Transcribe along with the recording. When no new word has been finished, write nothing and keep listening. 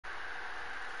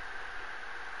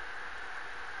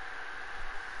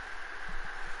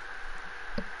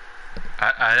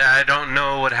I don't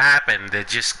know what happened. It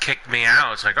just kicked me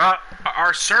out. It's like, oh,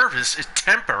 our service is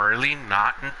temporarily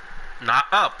not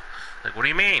up. Like, what do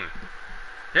you mean?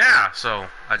 Yeah, so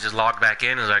I just logged back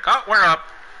in and was like, oh, we're up.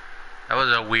 That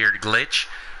was a weird glitch.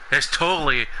 It's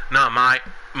totally not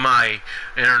my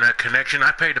internet connection.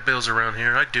 I pay the bills around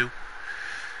here. I do.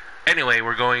 Anyway,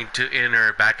 we're going to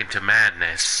enter back into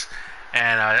madness,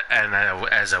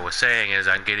 as I was saying, as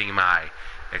I'm getting my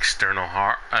external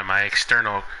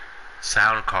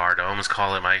sound card. I almost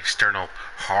call it my external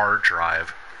hard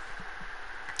drive.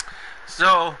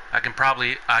 So I can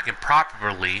properly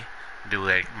do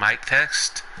a mic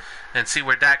test and see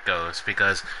where that goes,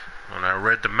 because when I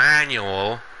read the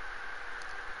manual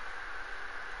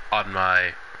on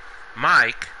my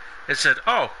mic, it said,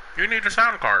 oh, you need a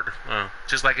sound card.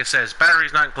 Just like it says,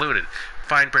 batteries not included.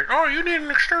 Fine print. Oh, you need an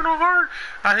external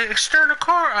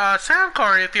sound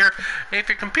card if your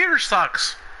computer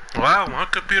sucks. Well, my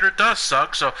computer does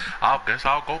suck, so guess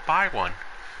I'll go buy one.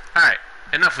 Alright,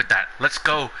 enough with that. Let's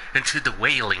go into the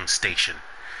whaling station.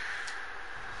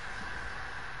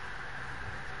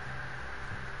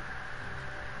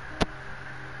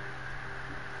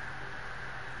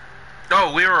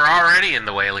 Oh, we were already in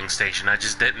the whaling station. I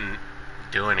just didn't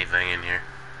do anything in here.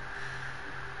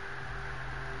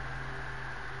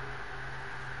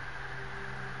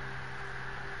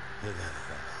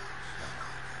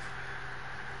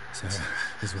 Sarah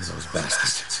is one of those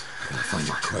bastards. I gotta find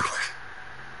her quick.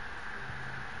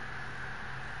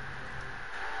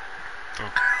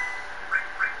 Okay.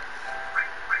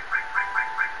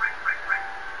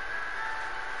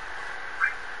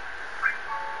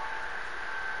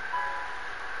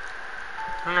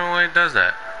 I don't know why it does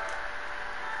that.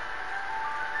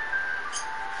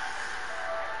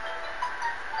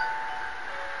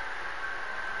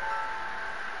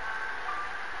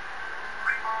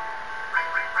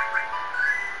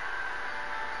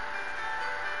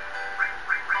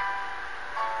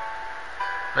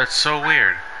 That's so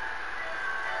weird.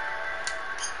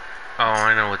 Oh,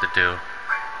 I know what to do. I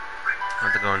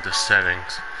have to go into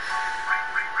settings.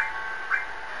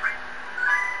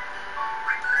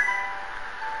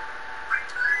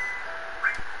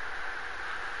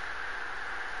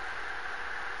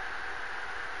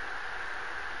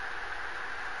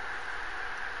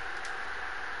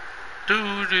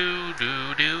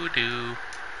 Do.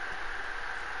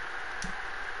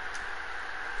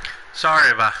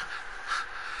 Sorry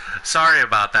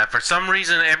about that. For some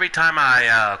reason, every time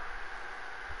I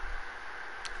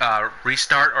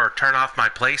restart or turn off my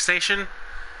PlayStation,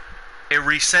 it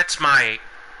resets my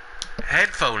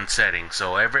headphone settings.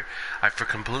 So I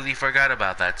completely forgot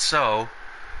about that. So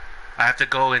I have to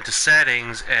go into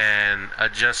settings and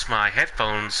adjust my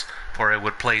headphones for it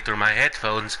would play through my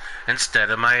headphones instead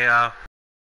of my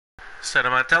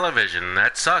television.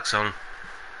 That sucks.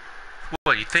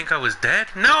 What, you think I was dead?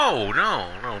 No.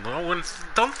 Don't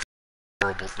think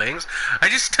horrible things. I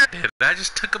just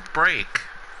took a break.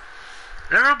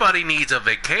 Everybody needs a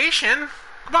vacation.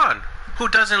 Come on. Who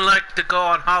doesn't like to go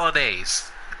on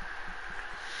holidays?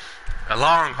 A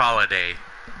long holiday.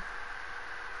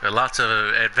 With lots of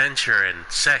adventure and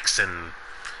sex and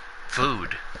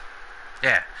food.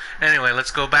 Yeah. Anyway,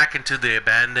 let's go back into the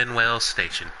abandoned whale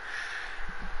station.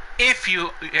 If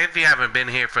you haven't been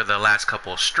here for the last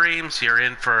couple of streams, you're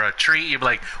in for a treat. You're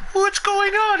like, what's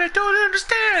going on? I don't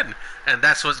understand. And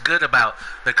that's what's good about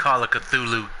the Call of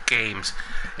Cthulhu games.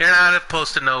 You're not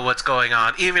supposed to know what's going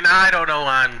on. Even I don't know what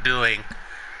I'm doing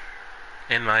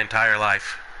in my entire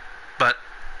life. But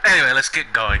anyway, let's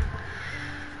get going.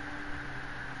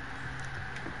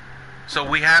 So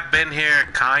we have been here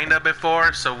kinda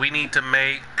before, so we need to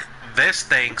make this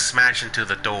thing smash into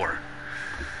the door.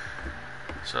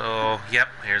 So, yep,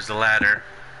 here's the ladder.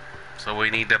 So we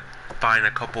need to find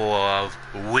a couple of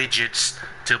widgets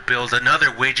to build another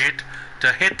widget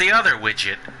to hit the other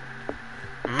widget.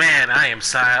 Man, I am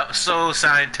so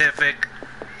scientific.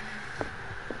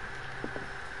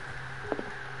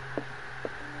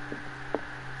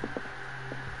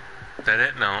 Is that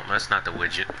it? No, that's not the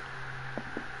widget.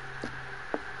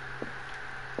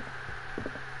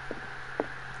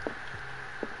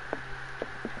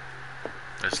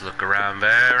 Let's look around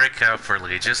very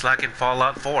carefully, just like in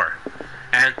Fallout 4,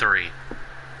 and 3,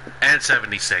 and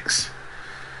 76.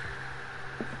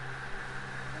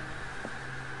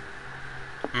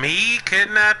 Me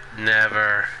kidnapped?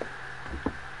 Never.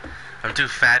 I'm too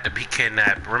fat to be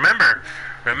kidnapped. Remember,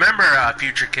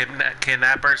 future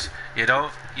kidnappers, you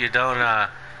don't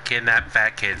kidnap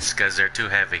fat kids because they're too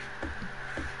heavy.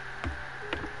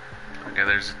 Okay,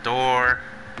 there's a door.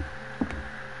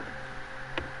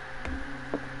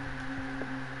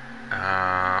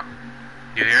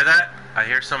 You hear that? I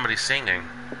hear somebody singing.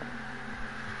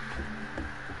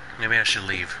 Maybe I should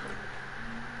leave.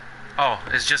 Oh,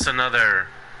 it's just another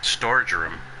storage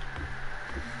room.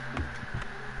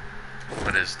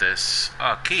 What is this?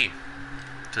 Oh, key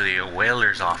to the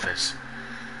whaler's office.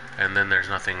 And then there's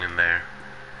nothing in there.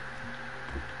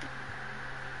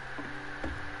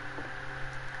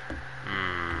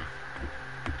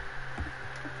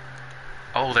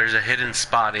 Oh, there's a hidden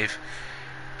spot. If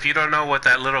you don't know what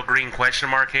that little green question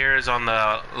mark here is on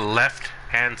the left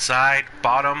hand side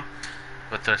bottom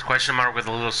with the question mark with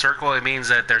a little circle, it means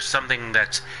that there's something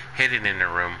that's hidden in the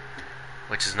room,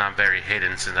 which is not very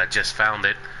hidden since I just found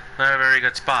it. Not a very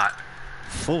good spot.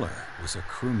 Fuller was a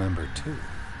crew member too.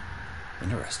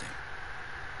 Interesting.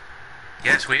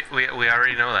 Yes, we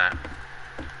already know that.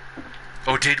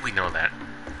 Oh, did we know that?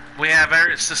 We are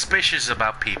very suspicious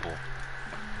about people.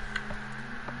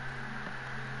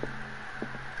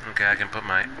 Okay, I can put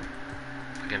my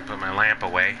lamp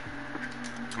away.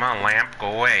 Come on, lamp, go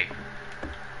away.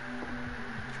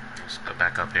 Let's go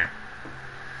back up here.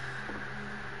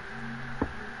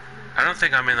 I don't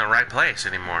think I'm in the right place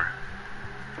anymore.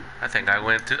 I think I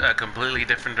went to a completely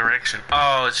different direction.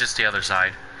 Oh, it's just the other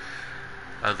side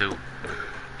of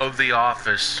the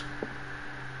office.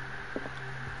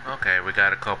 Okay, we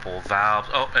got a couple valves.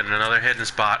 Oh, and another hidden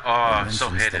spot. Oh, so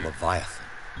hidden. The Leviathan.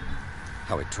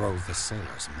 How it drove the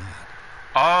sailors mad.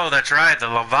 Oh, that's right, the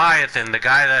Leviathan, the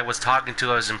guy that was talking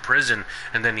to us in prison,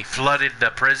 and then he flooded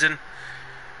the prison,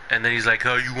 and then he's like,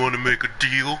 oh, you want to make a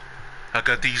deal? I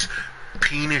got these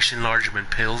penis enlargement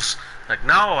pills. Like,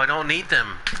 no, I don't need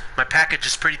them. My package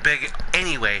is pretty big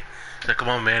anyway. He's like, come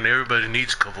on, man, everybody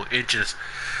needs a couple inches.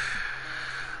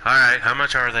 Alright, how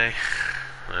much are they?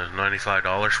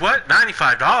 $95. What?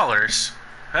 $95?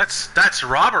 That's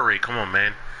robbery. Come on,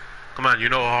 man. Come on, you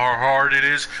know how hard it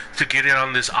is to get in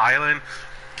on this island?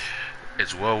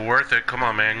 It's well worth it. Come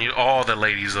on, man. All the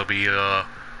ladies will be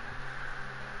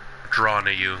drawn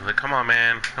to you. Like, come on,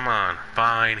 man. Come on.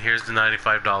 Fine. Here's the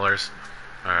 $95.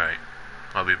 Alright.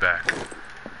 I'll be back.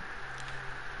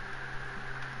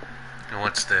 And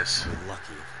what's this? You're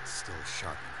lucky if it's still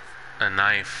sharp enough. A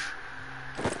knife.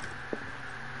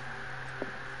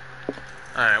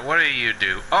 Alright, what do you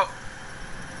do? Oh!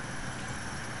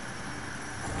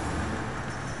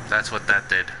 That's what that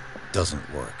did.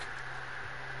 Doesn't work.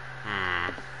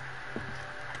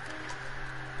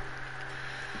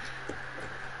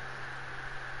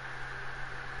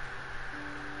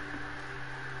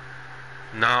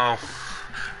 No.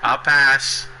 I'll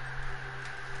pass.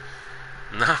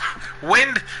 No.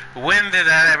 When did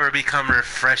that ever become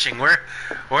refreshing? Where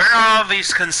are all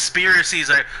these conspiracies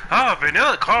like, oh,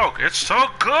 vanilla Coke, it's so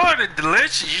good and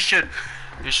delicious, you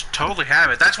should totally have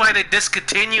it. That's why they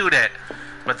discontinued it.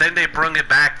 But then they brung it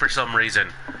back for some reason.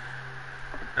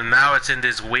 And now it's in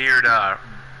this weird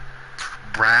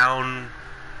brown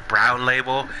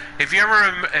label. If you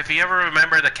ever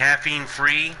remember the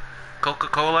caffeine-free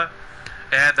Coca-Cola,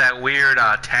 it had that weird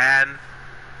tan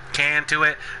can to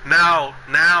it. Now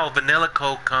vanilla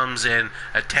Coke comes in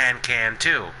a tan can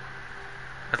too.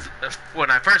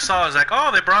 When I first saw it, I was like,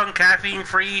 oh, they brought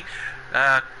caffeine-free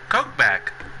Coke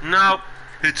back. Nope.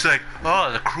 It's like,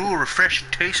 oh, the cool, refreshing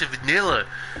taste of vanilla.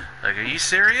 Like, are you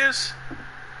serious?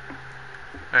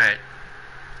 Alright.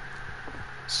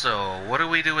 So, what do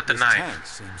we do with the knife?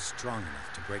 This tank seems strong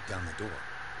enough to break down the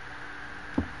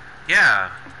door.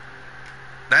 Yeah.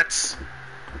 That's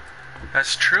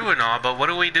true and all, but what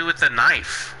do we do with the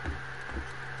knife?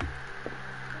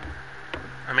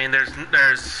 I mean, there's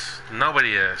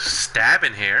nobody to stab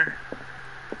in here.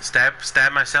 Stab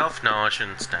myself? No, I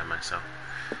shouldn't stab myself.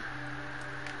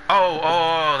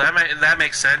 Oh, that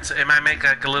makes sense. It might make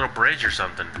like a little bridge or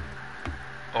something.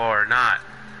 Or not.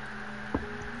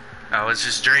 I was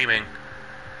just dreaming.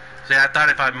 See, I thought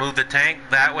if I moved the tank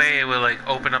that way, it would like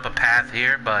open up a path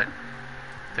here, but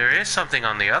there is something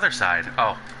on the other side.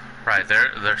 Oh, right,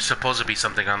 there's supposed to be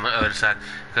something on the other side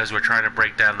because we're trying to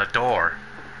break down the door.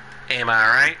 Am I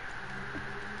right?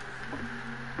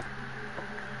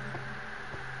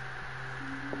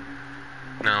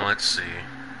 No, let's see.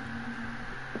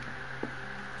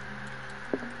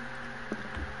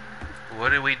 What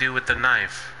do we do with the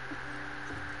knife?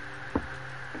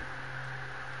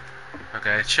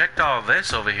 Okay, I checked all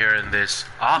this over here in this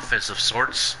office of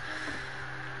sorts.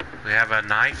 We have a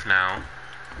knife now.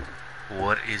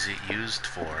 What is it used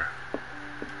for?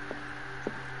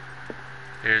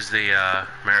 Here's the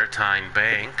Maritime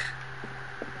Bank.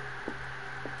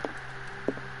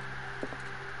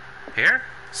 Here?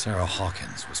 Sarah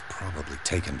Hawkins was probably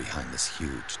taken behind this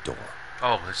huge door.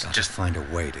 Oh, it's Gotta just find a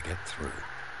way to get through.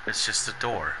 It's just a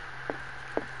door.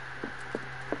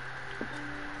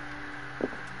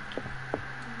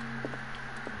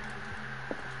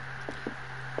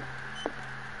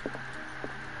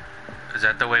 Is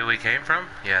that the way we came from?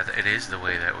 Yeah, it is the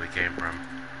way that we came from.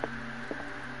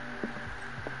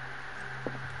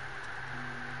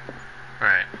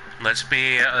 Alright, let's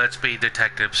be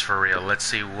detectives for real. Let's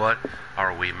see, what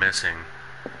are we missing?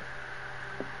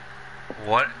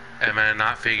 What am I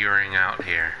not figuring out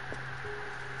here?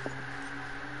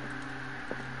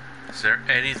 Is there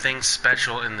anything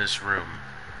special in this room?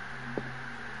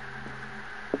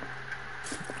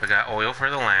 We got oil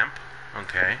for the lamp.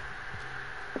 Okay.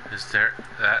 Is there...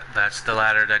 That's the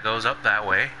ladder that goes up that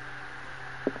way.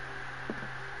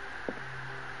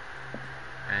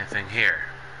 Anything here?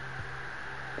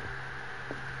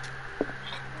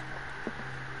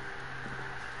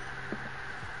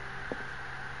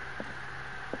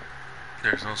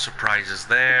 There's no surprises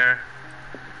there.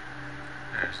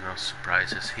 There's no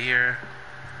surprises here.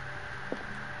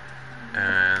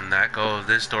 And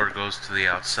this door goes to the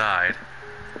outside.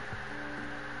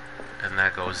 And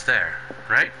that goes there,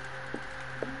 right?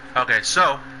 Okay,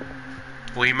 so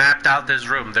we mapped out this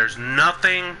room. There's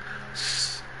nothing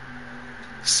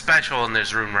special in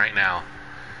this room right now.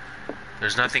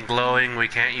 There's nothing glowing. We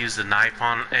can't use the knife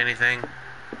on anything.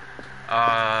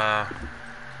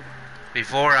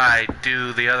 Before I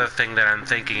do the other thing that I'm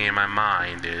thinking in my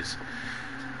mind is...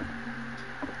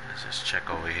 Let's just check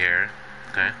over here.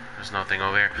 Okay, there's nothing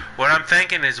over here. What I'm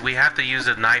thinking is we have to use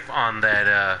a knife on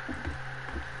that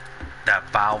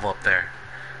valve up there.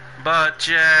 But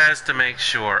just to make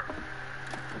sure.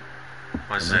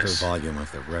 What's Another this? volume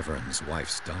of the Reverend's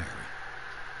wife's diary.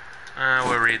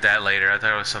 We'll read that later. I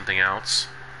thought it was something else.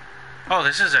 Oh,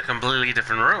 this is a completely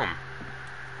different room.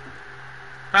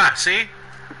 Ah, see?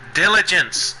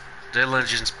 Diligence.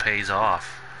 Diligence pays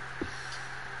off.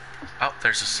 Oh,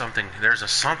 there's a something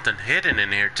hidden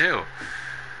in here too.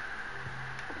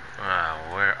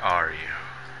 Where are you?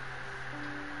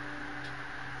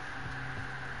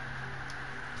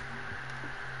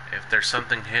 If there's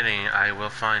something hidden, I will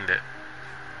find it.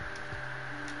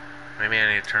 Maybe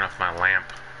I need to turn off my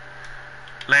lamp.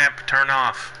 Lamp, turn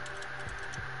off.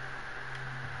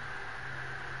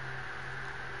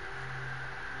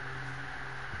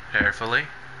 Carefully.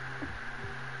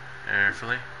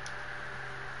 Carefully.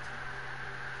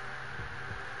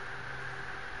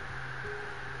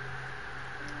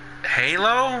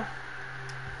 Halo?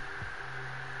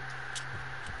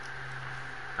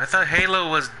 I thought Halo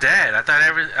was dead. I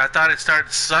thought it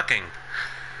started sucking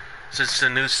since the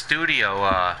new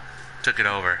studio took it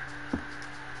over.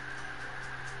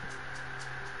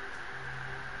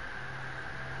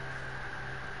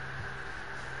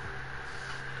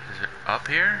 Is it up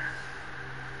here?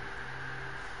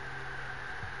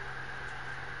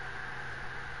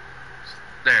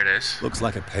 There it is. Looks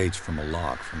like a page from a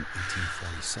log from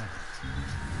 1847.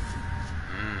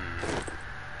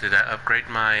 Did that upgrade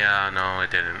my, no it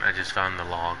didn't. I just found the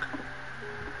log.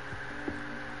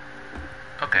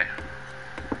 Okay.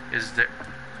 Is there...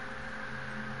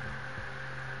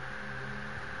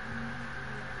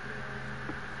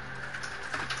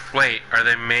 Wait, are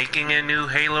they making a new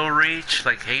Halo Reach?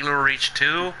 Like Halo Reach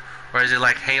 2? Or is it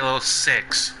like Halo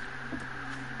 6?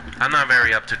 I'm not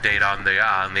very up to date on the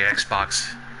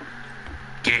Xbox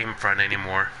game front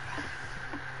anymore.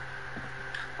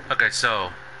 Okay,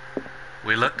 so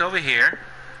we looked over here,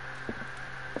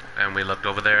 and we looked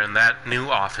over there in that new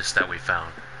office that we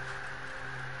found.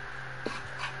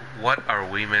 What are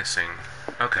we missing?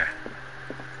 Okay.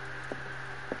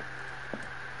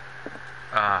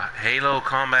 Halo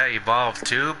Combat Evolved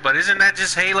 2, but isn't that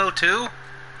just Halo 2?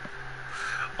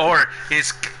 Or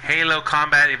is Halo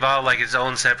Combat Evolved like its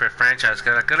own separate franchise?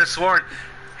 Because I could have sworn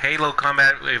Halo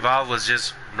Combat Evolved was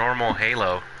just normal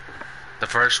Halo. The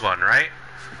first one, right?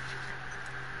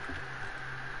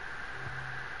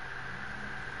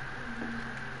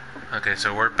 Okay,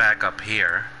 so we're back up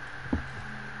here.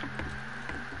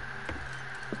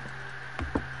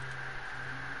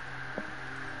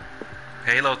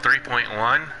 Halo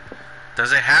 3.1.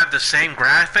 Does it have the same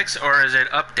graphics or is it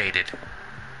updated?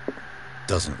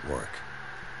 Doesn't work.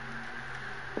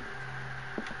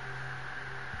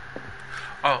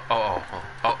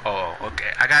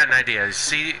 Okay. I got an idea.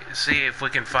 See if we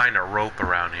can find a rope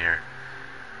around here.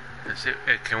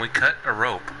 Can we cut a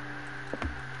rope?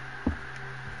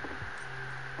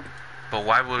 But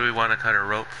why would we want to cut a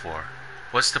rope for?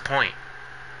 What's the point?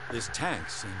 This tank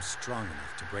seems strong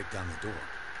enough to break down the door.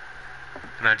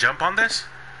 Can I jump on this?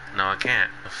 No, I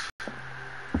can't.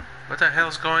 What the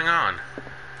hell's going on?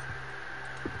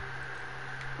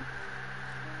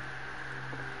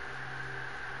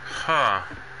 Huh.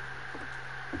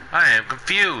 I am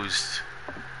confused.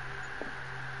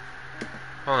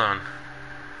 Hold on.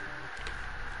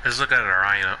 Let's look at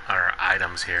our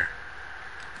items here.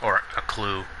 Or a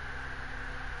clue.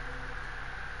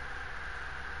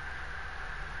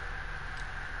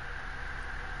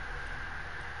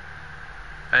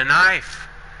 A knife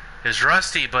is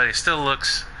rusty, but it still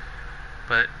looks,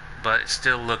 but it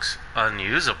still looks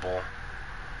unusable.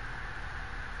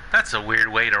 That's a weird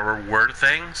way to reword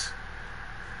things.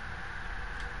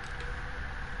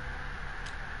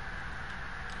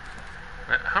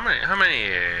 How many?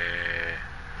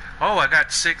 Oh, I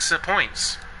got 6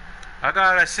 points. I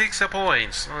got 6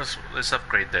 points. Let's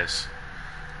upgrade this.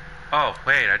 Oh,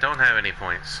 wait, I don't have any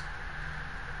points.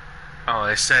 Oh,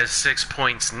 it says 6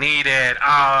 points needed.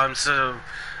 Oh,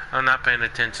 I'm not paying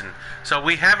attention. So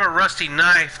we have a rusty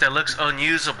knife that looks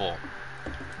unusable.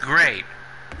 Great.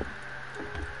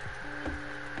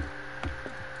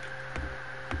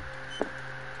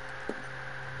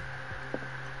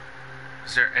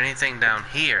 Is there anything down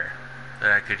here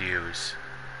that I could use?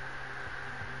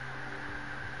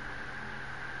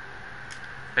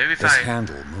 Maybe if This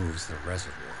handle moves the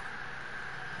reservoir.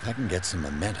 If I can get some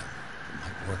momentum, it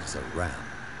might work as a ram.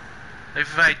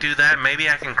 If I do that, maybe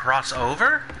I can cross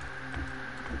over?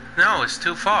 No, it's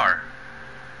too far.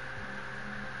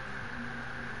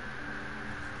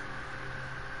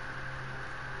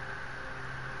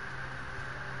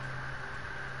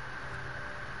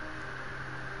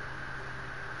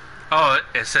 Oh,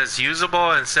 it says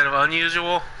usable instead of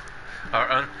unusual?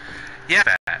 Or yeah,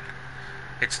 bad.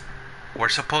 We're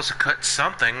supposed to cut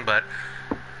something, but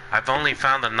I've only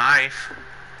found the knife.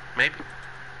 Maybe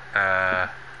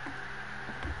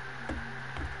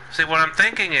see, what I'm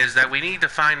thinking is that we need to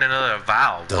find another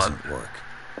valve. Doesn't work.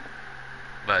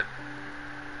 But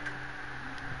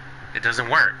it doesn't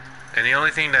work. And the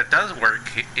only thing that does work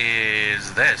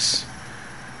is this.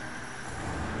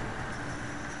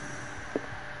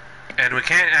 And we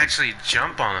can't actually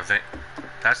jump on the thing.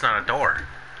 That's not a door.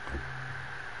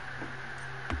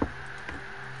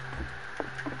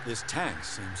 This tank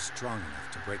seems strong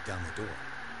enough to break down the door.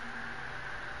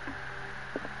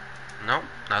 Nope,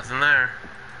 nothing there.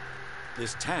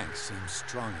 This tank seems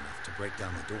strong enough to break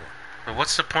down the door. But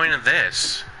what's the point of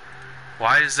this?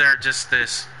 Why is there just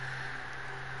this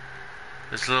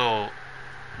little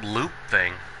loop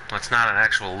thing? Well, it's not an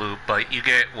actual loop, but you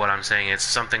get what I'm saying. It's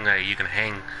something that you can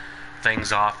hang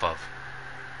things off of.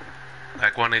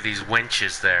 Like one of these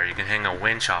winches there. You can hang a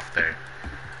winch off there.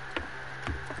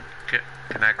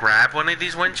 Can I grab one of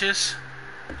these winches?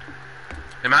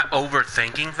 Am I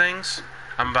overthinking things?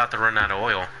 I'm about to run out of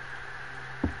oil.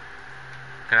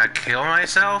 Can I kill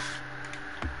myself?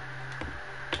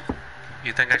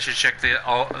 You think I should check the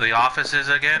offices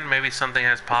again? Maybe something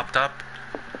has popped up?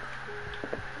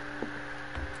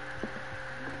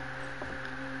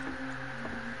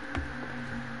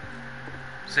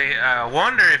 See, I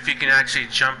wonder if you can actually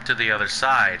jump to the other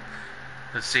side.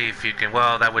 Let's see if you can.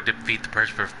 Well, that would defeat the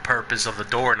purpose of the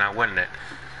door now, wouldn't it?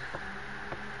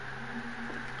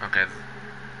 Okay.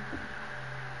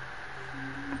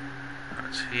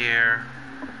 That's here.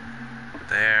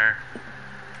 There.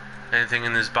 Anything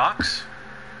in this box?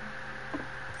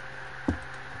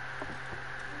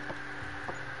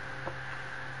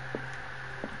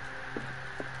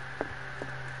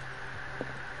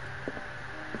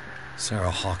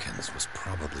 Sarah Hawkins was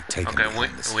probably taken. Okay,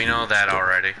 we know that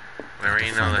already. We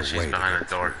already know that she's behind the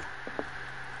door.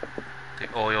 The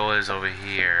oil is over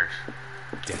here.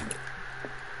 Damn it.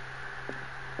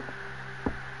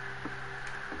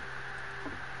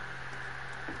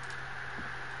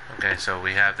 Okay, so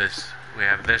we have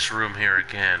this room here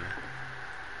again.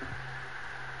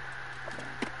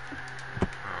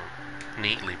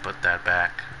 Neatly put that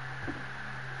back.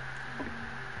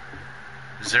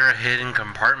 Is there a hidden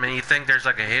compartment? You think there's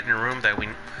like a hidden room that we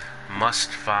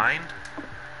must find?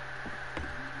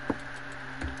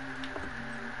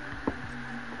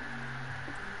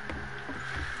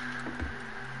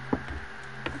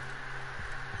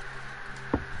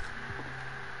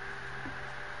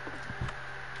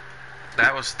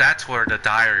 That's where the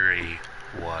diary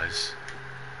was.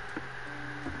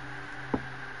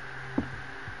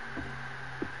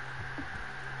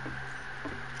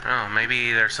 Oh,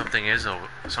 maybe there's something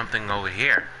over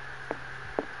here.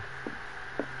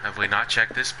 Have we not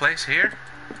checked this place here?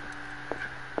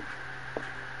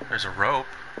 There's a rope.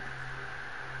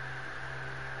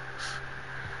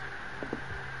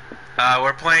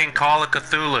 We're playing Call of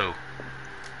Cthulhu.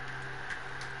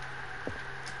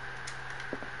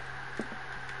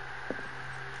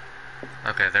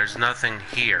 Okay, there's nothing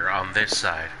here on this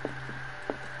side.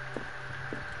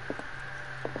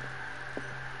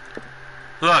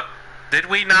 Look, did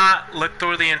we not look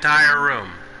through the entire room?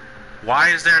 Why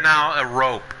is there now a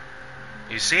rope?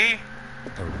 You see?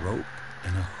 A rope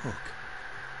and a hook.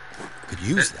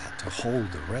 use that to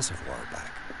hold the reservoir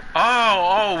back.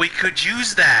 Oh, we could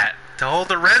use that to hold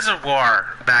the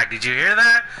reservoir back. Did you hear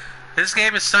that? This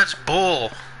game is such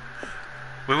bull.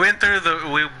 We've been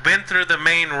through the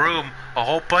main room a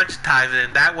whole bunch of times,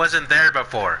 and that wasn't there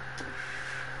before.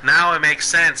 Now it makes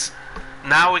sense.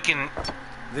 Now we can.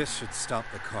 This should stop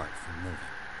the cart from moving.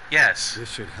 Yes. This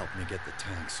should help me get the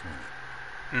tank swinging.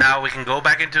 Now we can go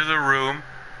back into the room,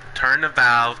 turn the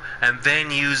valve, and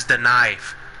then use the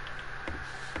knife.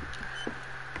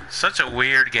 Such a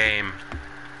weird game.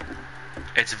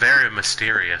 It's very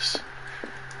mysterious.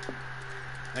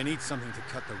 I need something to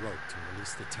cut the rope to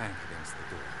release the tank against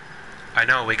the door. I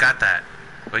know, we got that.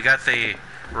 We got the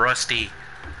rusty,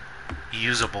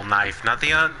 usable knife. Not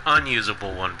the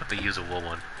unusable one, but the usable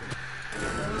one.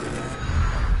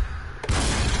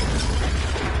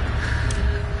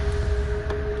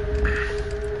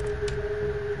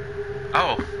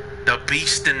 Oh, the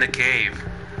beast in the cave.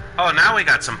 Oh, now we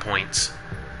got some points.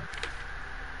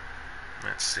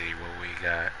 Let's see what we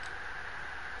got.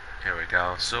 Here we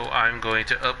go. So I'm going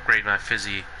to upgrade my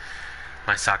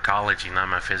psychology, not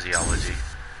my physiology.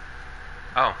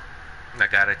 Oh, I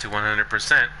got it to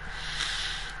 100%.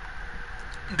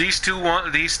 These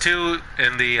two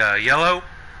in the yellow,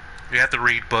 we have to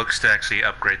read books to actually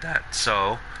upgrade that.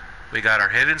 So we got our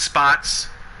hidden spots,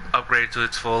 upgrade to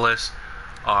its fullest,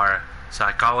 our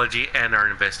psychology, and our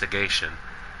investigation.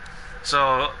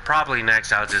 So probably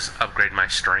next I'll just upgrade my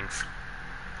strength.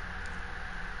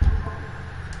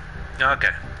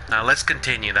 Okay, now let's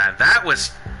continue that. That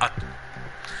was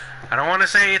I don't want to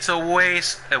say it's a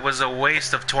waste. It was a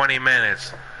waste of 20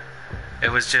 minutes.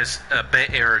 It was just a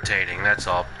bit irritating, that's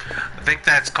all. I think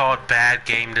that's called bad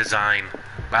game design.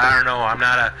 I don't know, I'm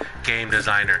not a game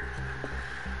designer.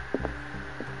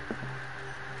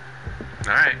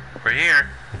 Alright, we're here.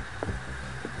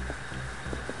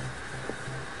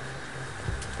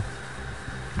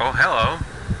 Oh, hello.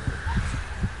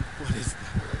 What is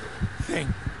that thing?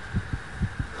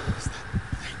 What is that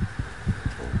thing?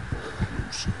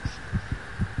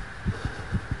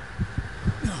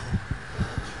 No.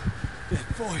 That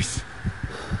voice.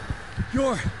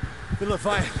 You're the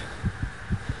Leviathan.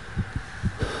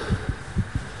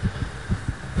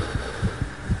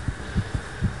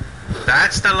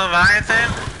 That's the Leviathan?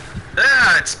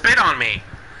 Ugh, it spit on me.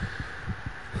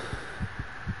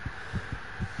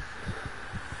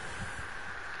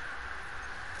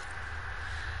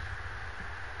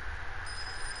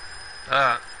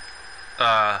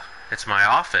 It's my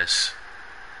office.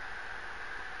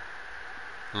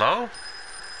 Hello?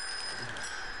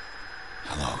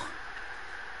 Hello.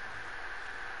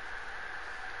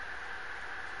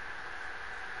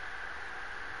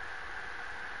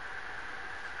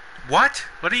 What?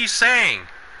 What are you saying?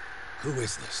 Who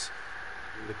is this?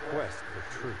 The quest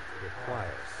for truth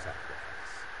requires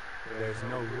sacrifice. There's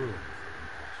no room for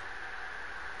compassion.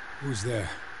 Who's there?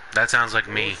 That sounds like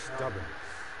Your me. stubbornness,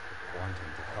 wanting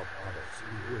to help others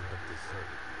who would have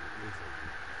deserted you, is a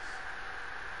weakness.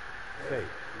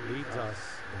 Fate leads us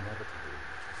inevitably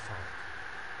to sorrow,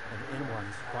 and in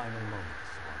one's final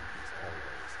moments, one is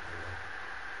always alone.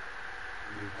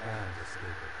 You can't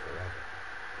escape it forever.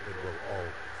 It will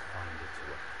always find its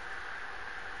way.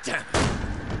 Damn it!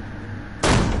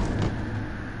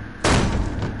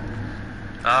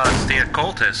 It's the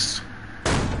occultists.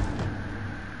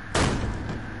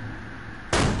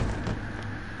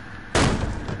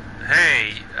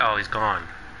 Hey, oh, he's gone.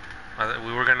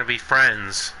 We were gonna be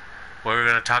friends. We were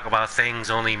gonna talk about things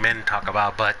only men talk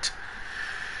about, but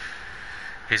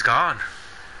he's gone.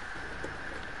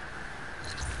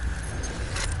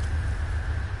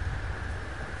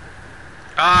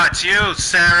 Ah, it's you,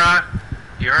 Sarah.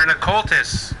 You're an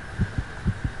occultist.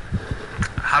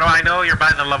 How do I know you're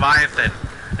by the Leviathan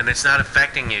and it's not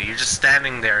affecting you? You're just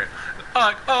standing there.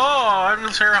 Like, oh,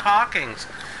 I'm Sarah Hawkins.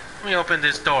 Let me open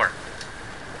this door.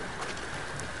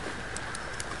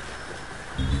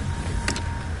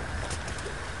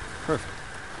 Perfect.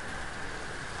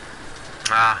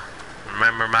 Ah,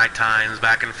 remember my times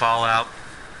back in Fallout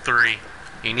 3.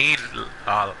 You need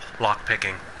lock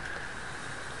picking.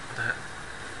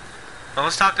 Well,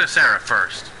 let's talk to Sarah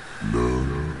first.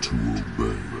 Learn to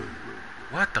obey.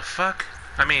 What the fuck?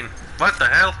 I mean, what the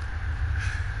hell?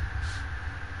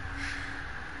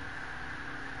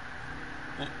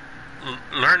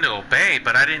 Learn to obey,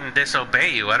 but I didn't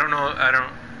disobey you. I don't know.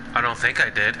 I don't think I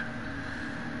did.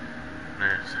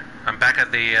 I'm back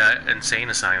at the insane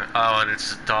asylum. Oh, and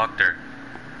it's the doctor.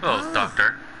 Hello,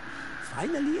 doctor.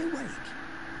 Finally awake.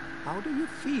 How do you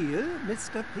feel,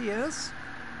 Mr. Pierce?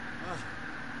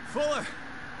 Fuller!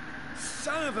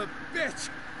 Son of a bitch!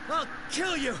 I'll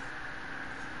kill you!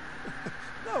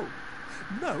 No,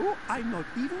 No, I'm not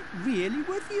even really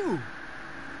with you.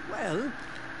 Well,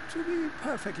 to be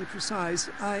perfectly precise,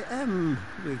 I am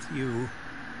with you.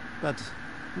 But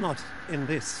not in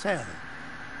this cell.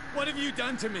 What have you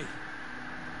done to me?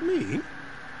 Me?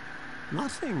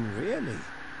 Nothing, really.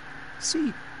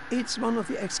 See, it's one of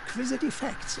the exquisite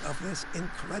effects of this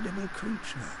incredible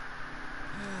creature.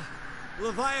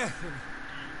 Leviathan!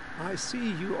 I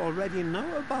see you already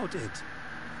know about it.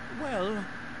 Well,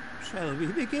 shall we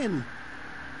begin?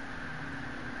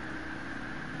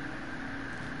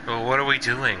 Well, what are we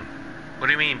doing? What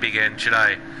do you mean begin? Should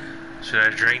I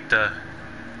drink the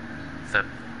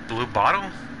blue bottle?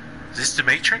 Is this the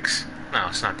Matrix? No,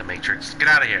 it's not the Matrix. Get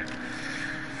out of here.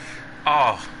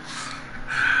 Oh.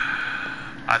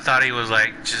 I thought he was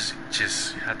like,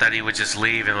 I thought he would just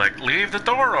leave and like, leave the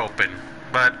door open.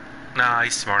 But, nah,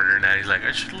 he's smarter than that. He's like,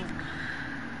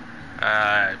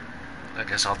 I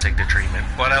guess I'll take the treatment.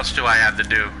 What else do I have to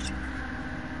do?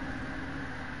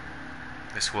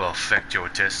 This will affect your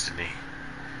destiny.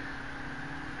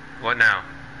 What now?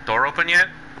 Door open yet?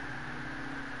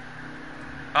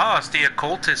 Oh, it's the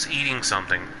occultist eating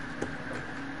something.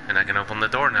 And I can open the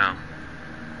door now.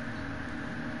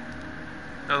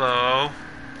 Hello.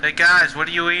 Hey guys, what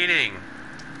are you eating?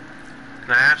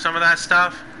 Can I have some of that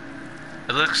stuff?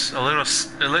 It looks a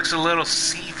little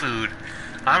seafood.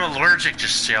 I'm allergic to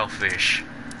shellfish.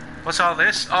 What's all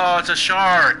this? Oh, it's a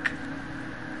shark.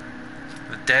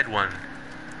 The dead one.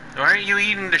 Why aren't you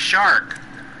eating the shark?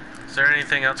 Is there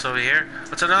anything else over here?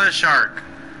 What's another shark?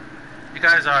 You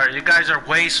guys are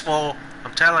wasteful.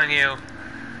 I'm telling you.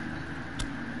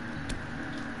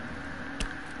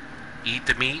 Eat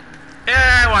the meat?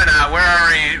 Yeah, why not?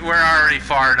 We're already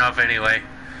far enough anyway.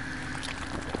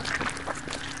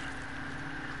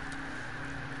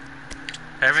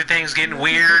 Everything's getting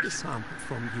weird. A sample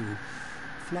from you.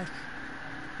 Flesh,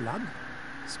 blood,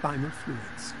 spinal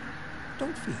fluids.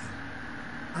 Don't fear.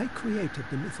 I created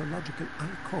the mythological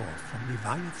ichor from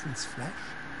Leviathan's flesh.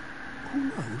 Who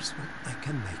knows what I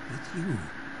can make with you?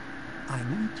 I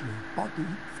need your body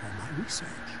for my research.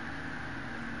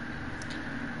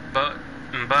 But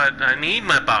I need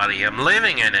my body. I'm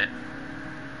living in it.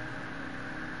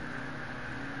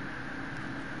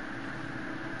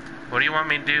 What do you want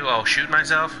me to do? Oh, shoot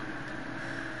myself?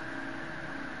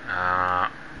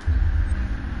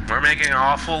 We're making an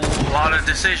awful lot of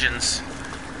decisions.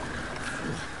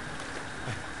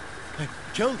 I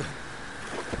killed him.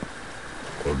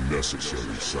 A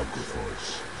necessary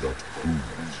sacrifice that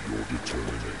proves your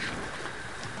determination.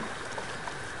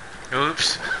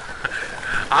 Oops.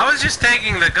 I was just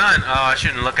taking the gun. Oh, I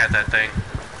shouldn't look at that thing.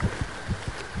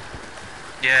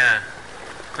 Yeah.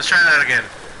 Let's try that again.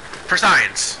 For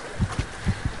science.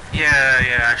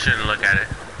 Yeah, I shouldn't look at it.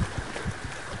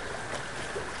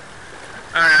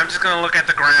 Alright, I'm just gonna look at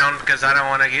the ground because I don't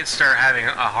want to start having a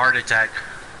heart attack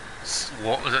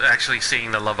actually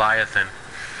seeing the Leviathan.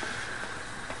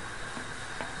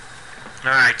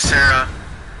 Alright, Sarah.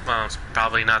 Well, it's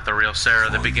probably not the real Sarah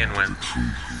to begin with.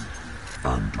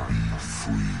 And be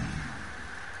free.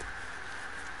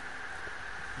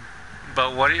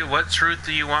 But what truth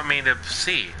do you want me to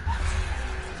see?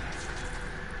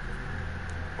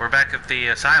 We're back at the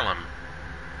asylum.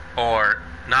 Or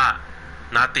not.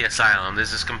 Not the asylum.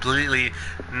 This is completely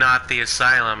not the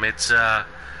asylum. It's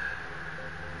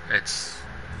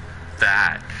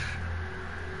that.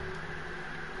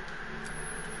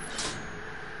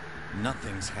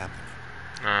 Nothing's happening.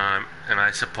 Am I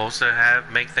supposed to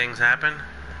make things happen?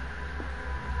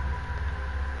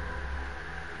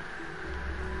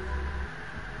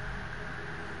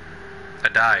 I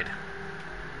died.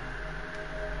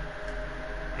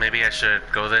 Maybe I should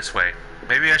go this way.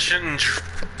 Maybe I shouldn't.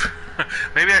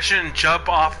 Maybe I shouldn't jump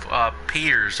off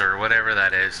piers or whatever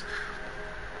that is.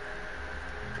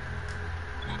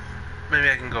 Maybe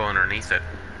I can go underneath it.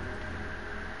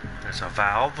 There's a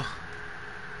valve.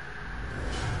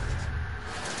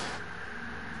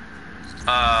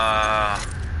 I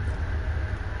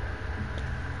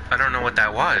don't know what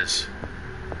that was.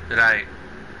 Did I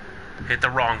hit the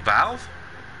wrong valve?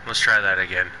 Let's try that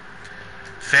again.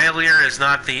 Failure is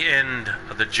not the end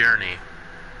of the journey.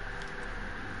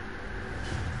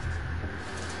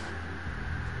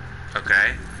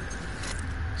 Okay.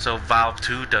 So valve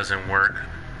 2 doesn't work.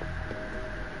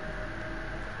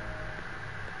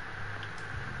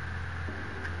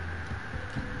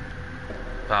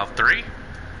 Valve 3?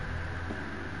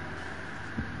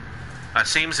 That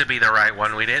seems to be the right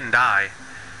one. We didn't die.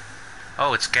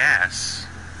 Oh, it's gas.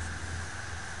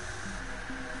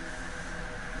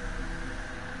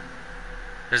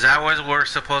 Is that what we're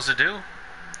supposed to do?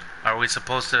 Are we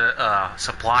supposed to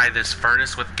supply this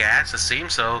furnace with gas? It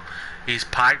seems so. These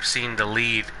pipes seem to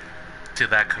lead to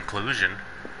that conclusion.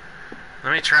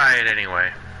 Let me try it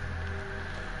anyway.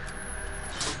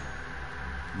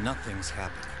 Nothing's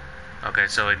happening. Okay,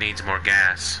 so it needs more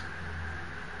gas.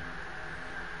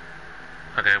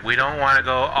 Okay, we don't want to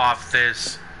go off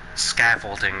this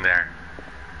scaffolding there.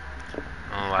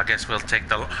 Oh, I guess we'll take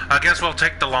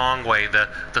the long way, the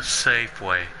safe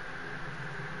way.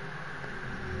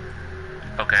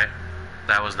 Okay,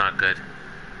 that was not good.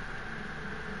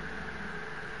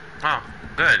 Oh,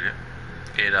 good.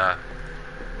 It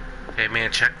gave me a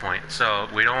checkpoint. So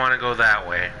we don't want to go that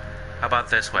way. How about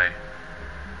this way?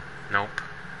 Nope,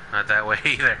 not that way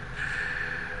either.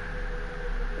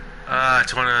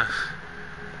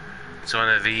 It's one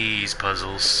of these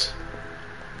puzzles.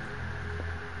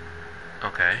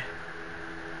 Okay.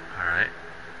 Alright.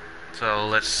 So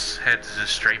let's head to the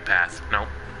straight path. Nope.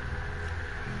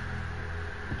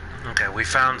 Okay, we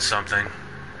found something.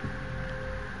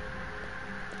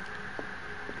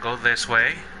 Go this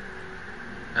way.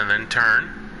 And then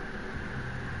turn.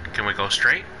 Can we go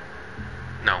straight?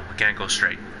 No, we can't go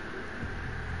straight.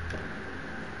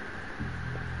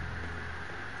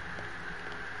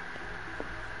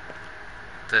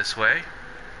 This way.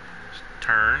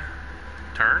 Turn.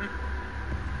 Turn.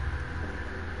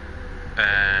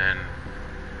 And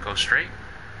go straight.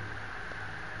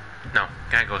 No,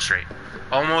 can't go straight.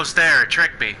 Almost there, it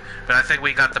tricked me. But I think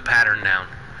we got the pattern down.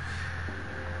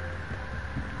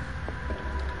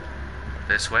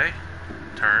 This way.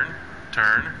 Turn.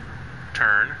 Turn.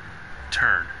 Turn.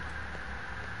 Turn.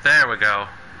 There we go.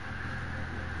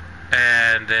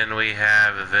 And then we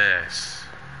have this.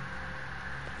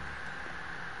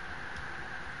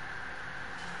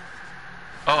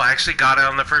 Oh, I actually got it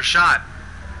on the first shot.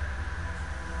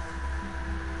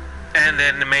 And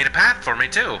then it made a path for me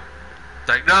too. It's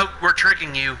like, no, we're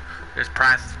tricking you. This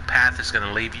path is going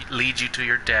to lead you to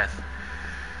your death.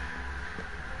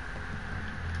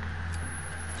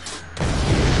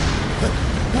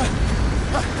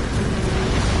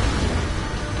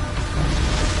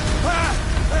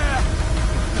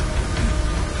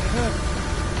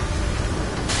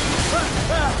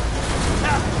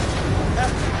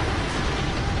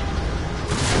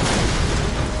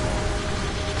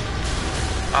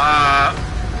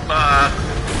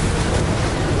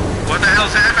 What the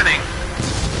hell's happening?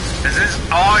 Is this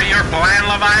all your plan,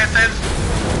 Leviathan?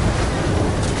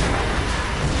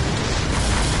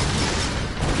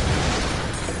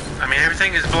 I mean,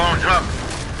 everything is blown up.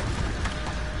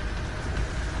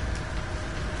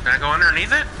 Can I go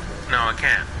underneath it? No, I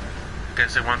can't.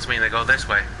 Guess it wants me to go this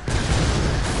way.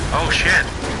 Oh, shit.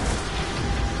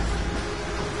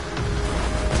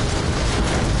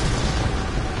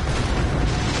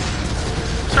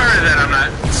 Sorry that I'm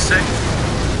not sick.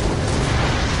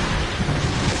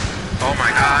 Oh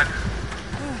my god.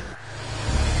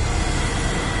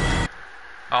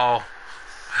 Oh.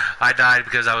 I died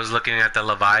because I was looking at the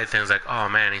Leviathan. I was like, oh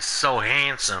man, he's so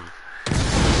handsome.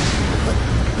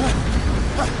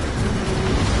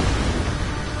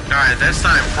 Alright, this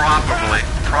time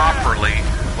properly,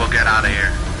 we'll get out of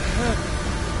here.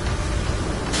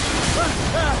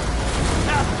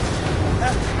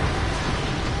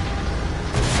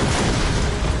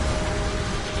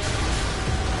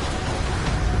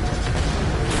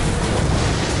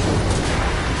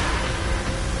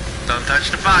 Don't touch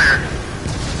the fire.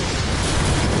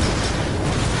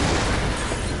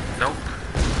 Nope.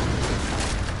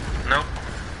 Nope.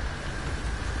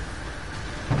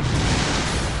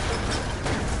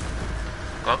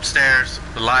 Go upstairs.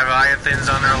 The Leviathan's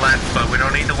on our left, but we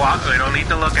don't need to walk. We don't need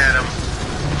to look at him.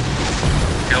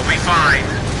 He'll be fine.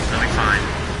 He'll be fine.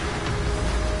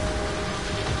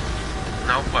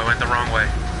 Nope, I went the wrong way.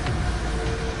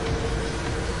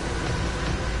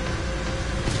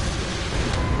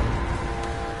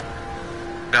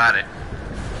 Got it.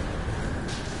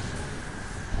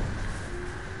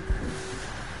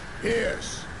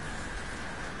 Pierce.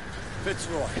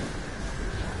 Fitzroy.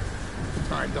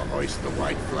 Time to hoist the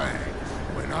white flag.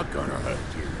 We're not gonna hurt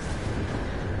you.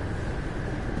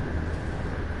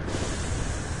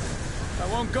 I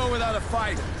won't go without a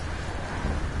fight.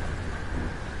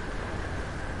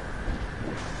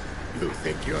 You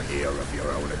think you're here of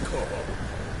your own accord?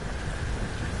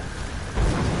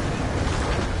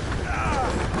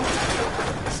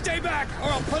 Stay back, or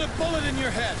I'll put a bullet in your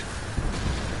head.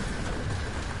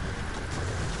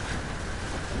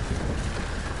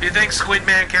 Do you think Squid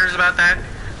Man cares about that?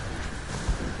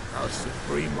 Our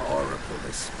supreme oracle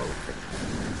has spoken.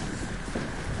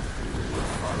 You will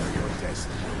follow your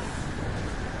destiny.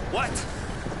 What?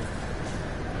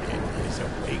 It is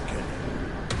awakening.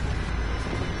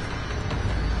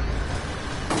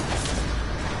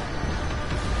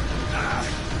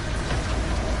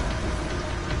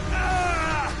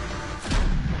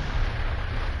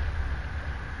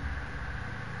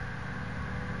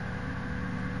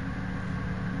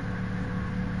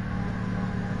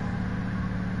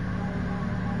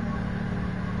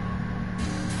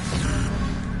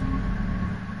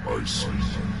 I see you.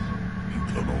 You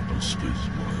cannot escape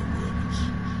my awareness.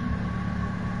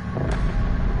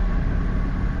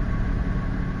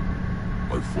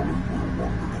 I follow your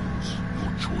wanderings,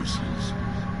 your choices,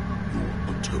 your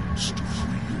attempts to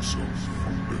free yourself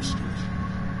from destiny.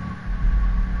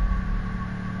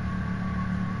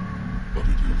 But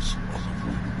it is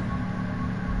unavoidable.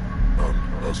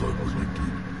 And as I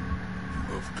predicted, you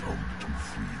have come to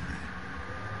free me.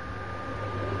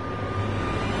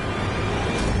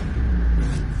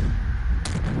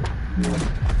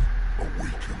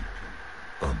 Awaken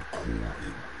and call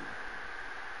him.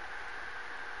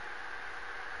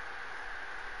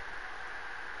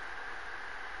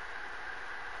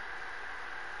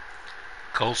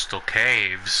 Coastal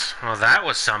caves. Well, that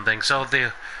was something. So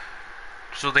the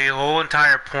whole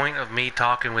entire point of me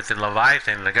talking with the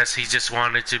Leviathan, I guess he just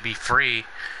wanted to be free.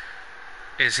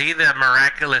 Is he the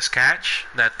miraculous catch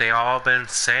that they all been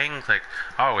saying? Like,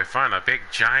 oh, we found a big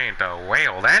giant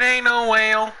whale. That ain't no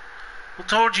whale. Who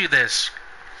told you this?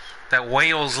 That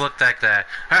whales look like that.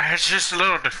 It's just a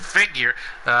little disfigured.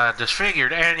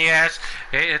 And yes,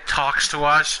 it talks to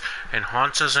us and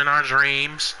haunts us in our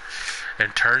dreams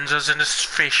and turns us into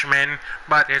fishmen.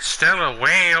 But it's still a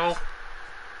whale.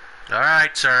 All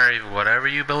right, sir. Whatever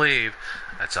you believe,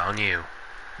 that's on you.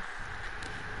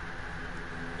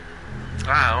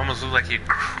 Ah, it almost looked like you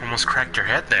almost cracked your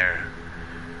head there.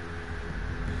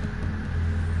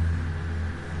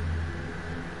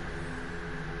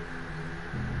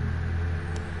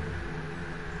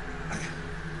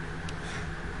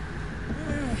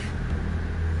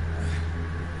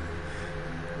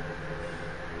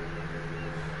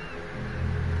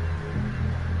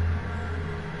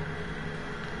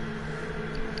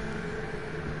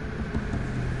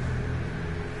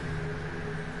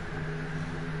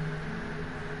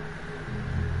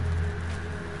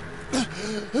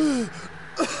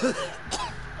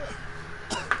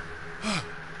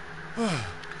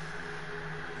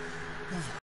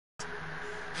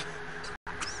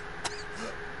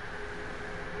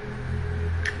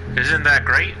 Isn't that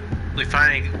great? We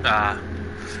finally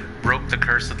broke the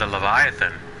curse of the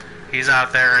Leviathan. He's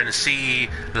out there in the sea,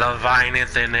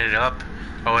 Leviathan it up,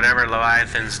 or whatever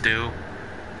Leviathans do.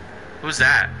 Who's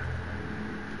that?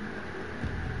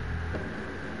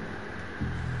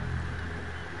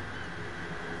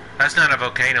 That's not a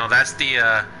volcano. That's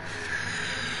the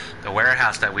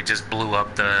warehouse that we just blew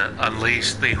up to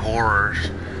unleash the horrors,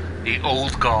 the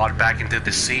old god back into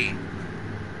the sea.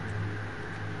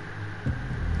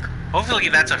 Hopefully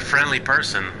that's a friendly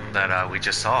person that we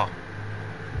just saw.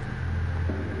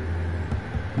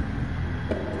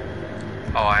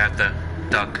 Oh, I have to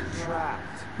duck.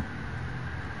 Trapped.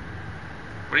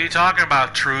 What are you talking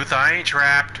about, Truth? I ain't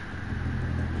trapped.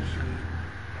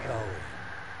 Go.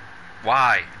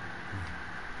 Why?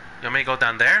 You want me to go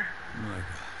down there? Oh my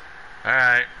God.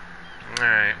 Alright.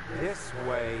 Alright. This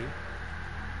way.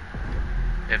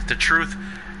 If the truth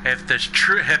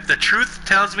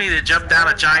tells me to jump down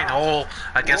a giant hole,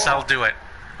 I guess I'll do it.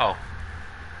 Oh.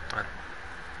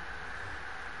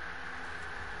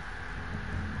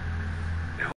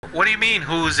 What do you mean,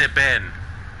 who's it been?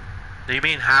 Do you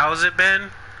mean, how's it been?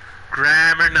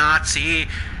 Grammar Nazi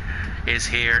is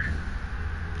here.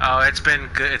 Oh, it's been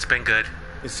good. It's been good.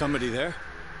 Is somebody there?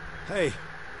 Hey,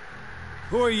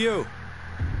 who are you?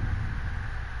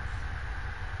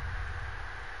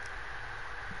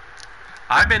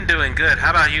 I've been doing good.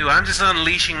 How about you? I'm just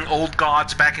unleashing old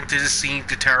gods back into the scene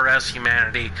to terrorize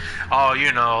humanity. Oh,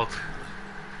 you know,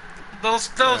 those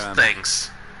things.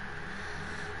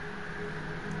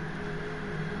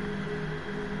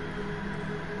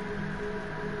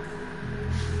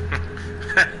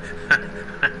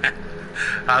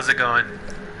 How's it going?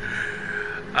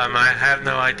 I have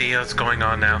no idea what's going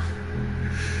on now.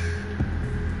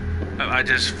 I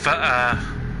just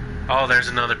oh, there's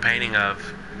another painting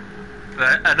of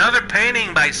another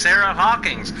painting by Sarah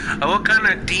Hawkins. What kind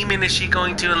of demon is she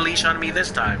going to unleash on me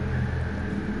this time?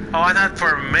 Oh, I thought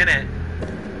for a minute.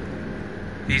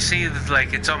 You see,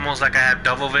 like, it's almost like I have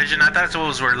double vision. I thought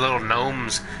those were little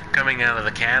gnomes coming out of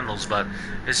the candles, but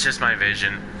it's just my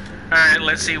vision. Alright,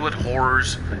 let's see what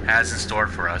horrors has in store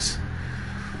for us.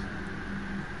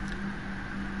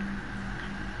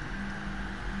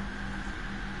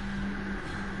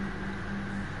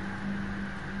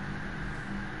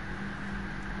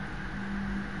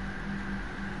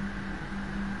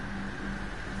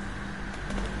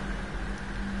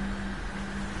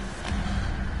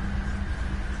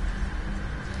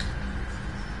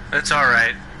 It's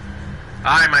alright.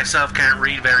 I myself can't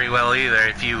read very well either.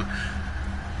 If you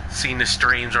seen the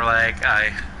streams, or like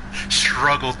I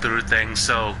struggle through things,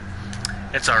 so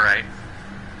it's alright.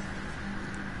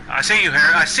 I see you,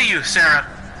 Harry. I see you, Sarah.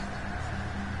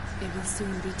 It will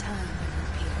soon be time,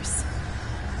 Edward Pierce.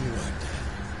 You are dead.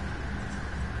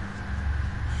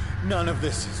 None of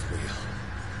this is real.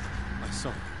 I saw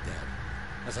you dead,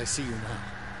 as I see you now.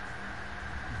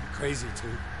 You're crazy,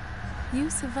 too. You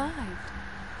survived.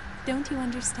 Don't you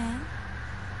understand?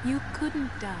 You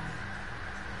couldn't die.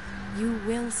 You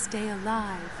will stay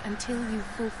alive until you've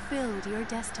fulfilled your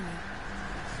destiny.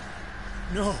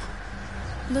 No.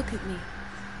 Look at me.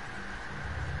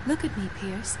 Look at me,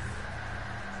 Pierce.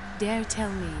 Dare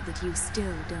tell me that you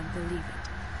still don't believe it.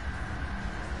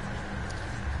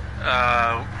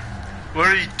 What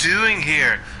are you doing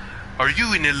here? Are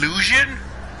you an illusion?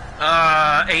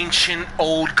 Ancient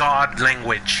old god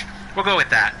language. We'll go with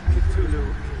that.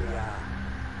 Cthulhu.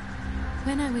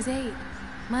 When I was 8,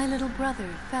 my little brother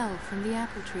fell from the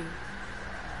apple tree.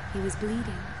 He was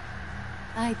bleeding.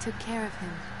 I took care of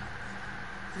him.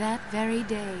 That very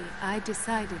day, I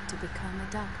decided to become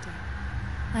a doctor.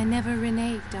 I never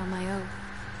reneged on my oath.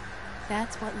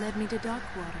 That's what led me to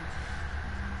Darkwater.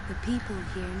 The people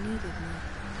here needed me.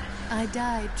 I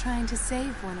died trying to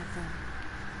save one of them.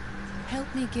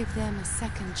 Help me give them a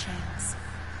second chance.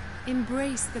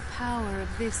 Embrace the power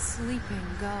of this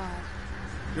sleeping god.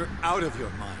 You're out of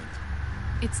your mind.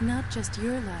 It's not just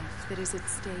your life that is at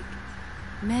stake.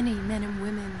 Many men and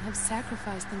women have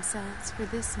sacrificed themselves for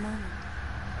this moment.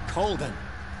 Colden!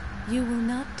 You will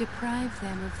not deprive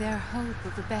them of their hope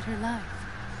of a better life.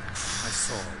 I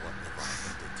saw what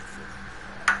Leviathan did to Phil.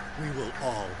 We will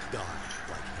all die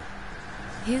like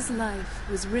him. His life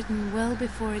was written well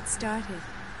before it started.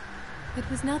 It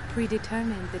was not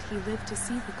predetermined that he lived to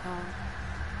see the call.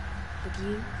 But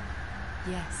you,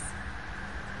 yes,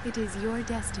 it is your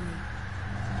destiny.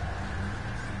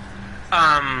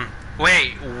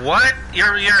 Wait, what?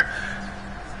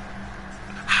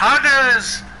 How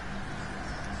does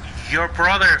your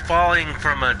brother falling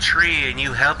from a tree and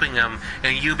you helping him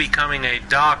and you becoming a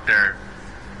doctor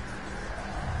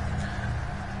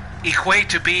equate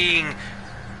to being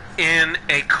in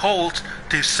a cult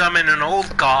to summon an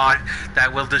old god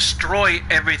that will destroy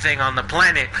everything on the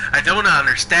planet? I don't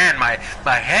understand. My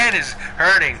head is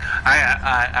hurting.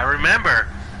 I remember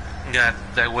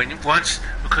that when once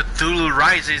Cthulhu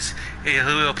rises, he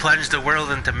will plunge the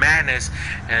world into madness,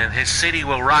 and his city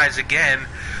will rise again.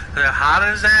 How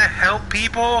does that help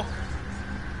people?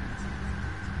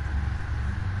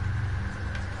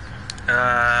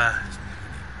 The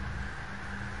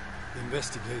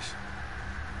investigation.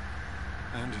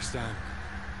 I understand.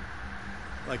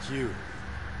 Like you,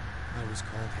 I was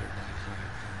called here by a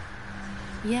higher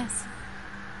power. Yes,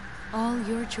 all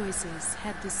your choices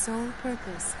had the sole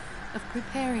purpose of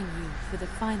preparing you for the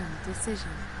final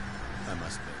decision. I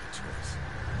must make a choice.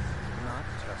 Not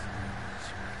just make a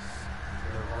choice.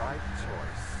 The right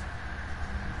choice.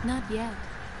 Not yet,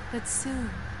 but soon.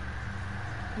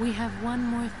 We have one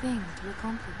more thing to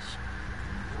accomplish.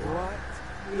 What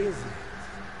is it?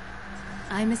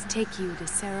 I must take you to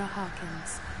Sarah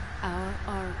Hawkins, our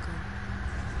oracle.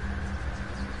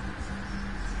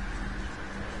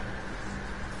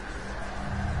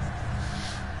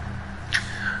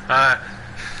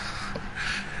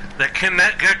 There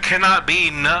cannot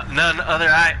be none other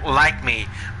like me,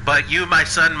 but you, my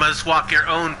son, must walk your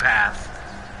own path.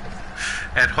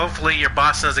 And hopefully your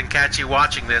boss doesn't catch you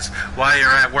watching this while you're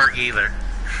at work either.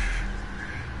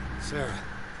 Sarah,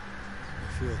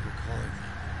 I feel her calling me.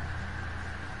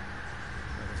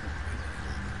 That is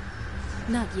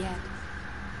not Not yet.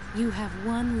 You have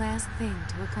one last thing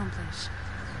to accomplish.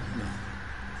 No.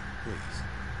 Please.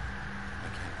 I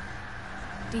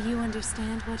can't. Do you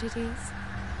understand what it is?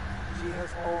 She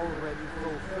has already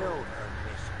fulfilled her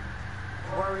mission.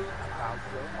 Worry about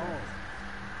your own.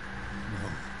 No.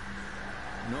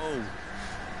 No.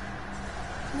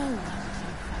 No one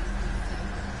can fight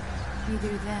with fate.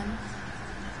 Neither them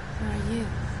nor you.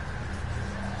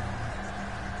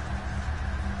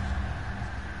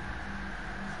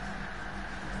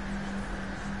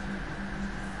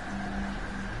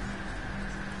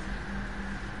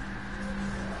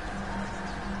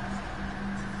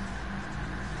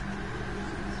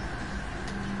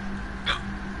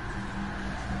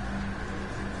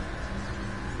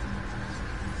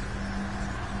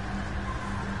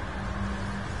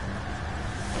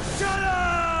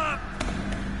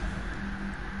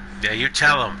 Yeah, you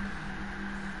tell him.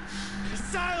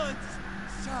 Silence!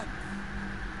 Son!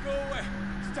 Go away!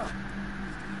 Stop!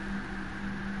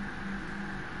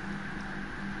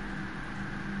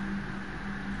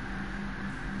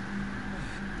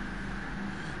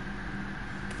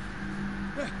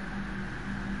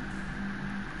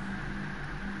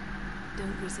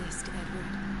 Don't resist, Edward.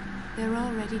 They're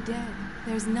already dead.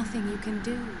 There's nothing you can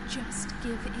do. Just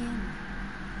give in.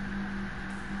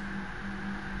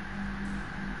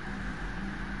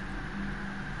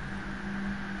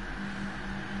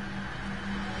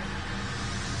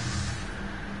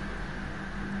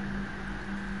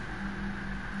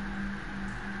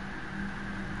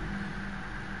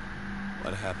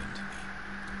 What happened to me?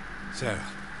 Sarah.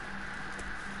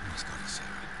 I must go to Sarah.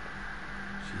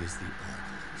 She is the Oracle.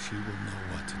 She will know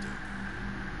what to do.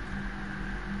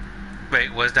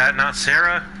 Wait, was that not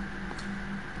Sarah?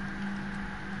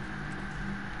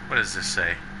 What does this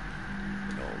say? It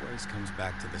always comes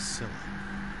back to the Scylla.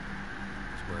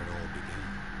 It's where it all began.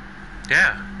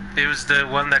 Yeah, it was the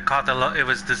one that caught it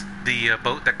was the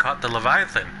boat that caught the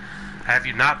Leviathan. Have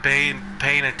you not been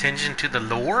paying attention to the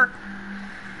lore?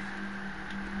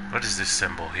 What is this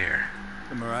symbol here?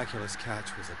 The miraculous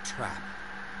catch was a trap.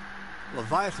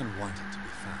 Leviathan wanted to be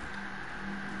found.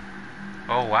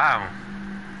 Oh, wow.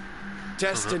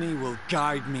 Destiny will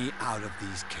guide me out of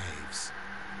these caves.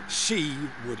 She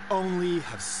would only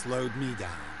have slowed me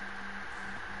down.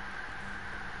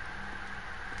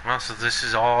 Well, so this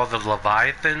is all the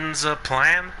Leviathan's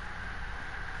plan?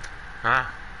 Huh?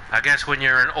 I guess when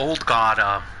you're an old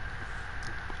god,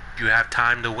 you have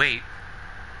time to wait.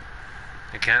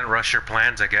 You can't rush your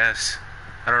plans, I guess.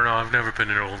 I don't know, I've never been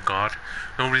an old god.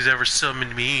 Nobody's ever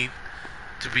summoned me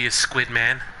to be a squid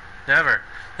man. Never.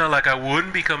 Not like I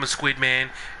wouldn't become a squid man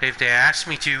if they asked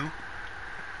me to.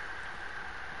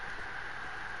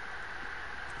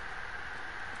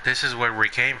 This is where we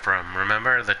came from,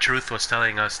 remember? The truth was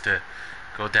telling us to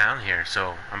go down here,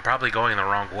 so I'm probably going the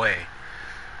wrong way.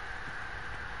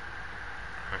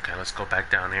 Okay, let's go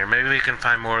back down here. Maybe we can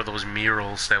find more of those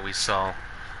murals that we saw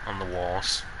on the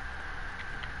walls.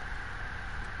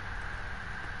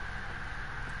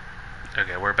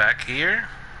 Okay, we're back here.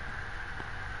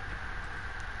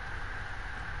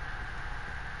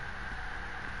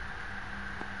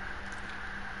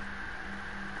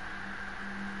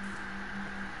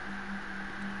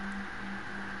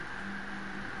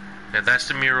 Yeah, that's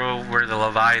the mural where the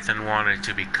Leviathan wanted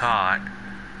to be caught.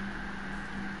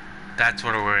 That's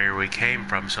where we came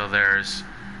from, so there's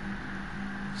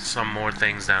some more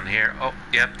things down here. Oh,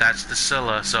 yep, that's the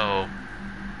Scylla, so...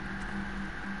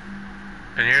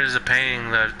 And here's a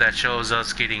painting that shows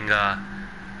us getting,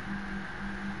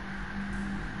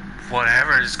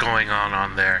 whatever is going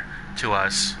on there to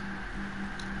us.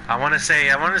 I want to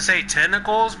say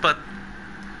tentacles, but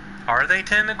are they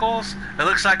tentacles? It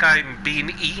looks like I'm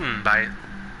being eaten by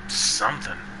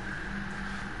something.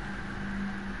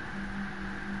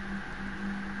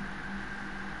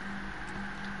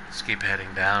 Let's keep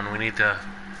heading down. We need to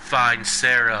find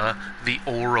Sarah, the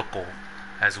Oracle,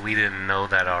 as we didn't know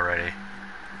that already.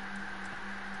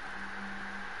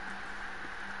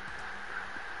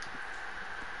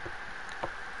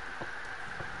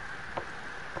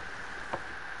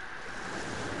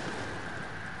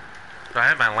 Do I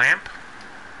have my lamp?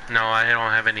 No, I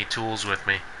don't have any tools with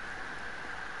me.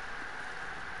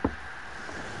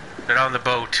 Get on the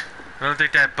boat. I don't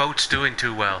think that boat's doing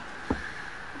too well.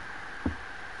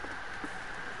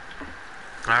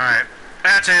 Alright.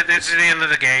 That's it. It's the end of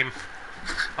the game.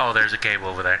 Oh, there's a cave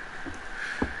over there.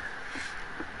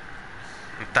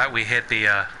 I thought we hit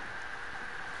the,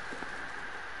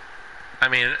 I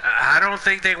mean, I don't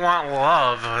think they want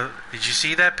love. Did you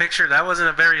see that picture? That wasn't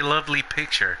a very lovely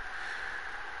picture.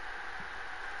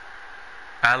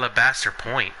 Alabaster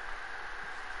Point.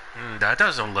 That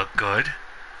doesn't look good.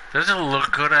 Doesn't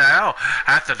look good at all.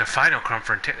 After a final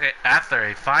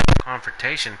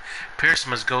confrontation, Pierce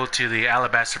must go to the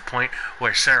Alabaster Point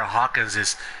where Sarah Hawkins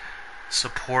is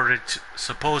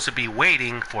supposed to be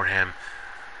waiting for him.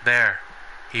 There,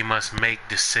 he must make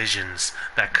decisions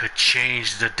that could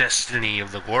change the destiny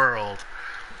of the world.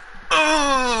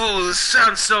 Oh, this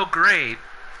sounds so great.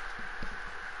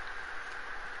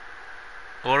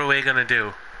 What are we gonna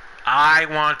do? I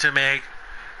want to make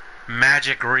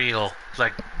magic real.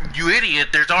 Like, you idiot,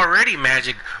 there's already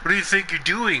magic. What do you think you're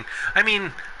doing? I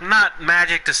mean, not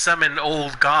magic to summon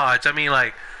old gods. I mean,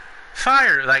 like,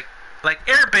 fire, like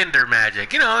airbender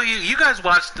magic. You know, you guys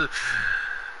watched the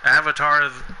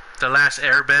Avatar, The Last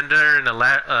Airbender, and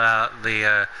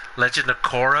the Legend of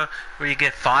Korra, where you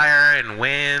get fire and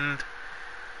wind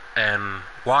and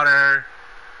water,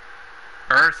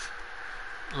 earth.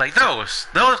 Like those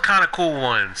kind of cool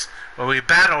ones where we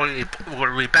battle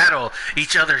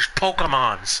each other's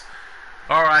Pokemons.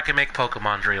 Or I can make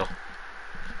Pokemon real.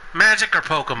 Magic or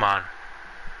Pokemon?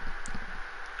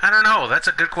 I don't know. That's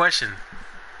a good question.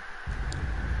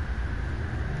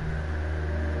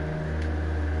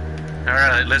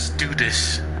 Alright, let's do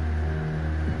this.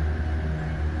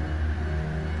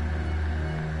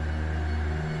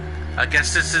 I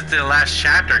guess this is the last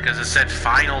chapter because it said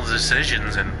final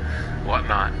decisions and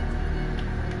whatnot.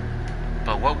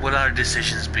 But what would our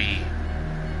decisions be?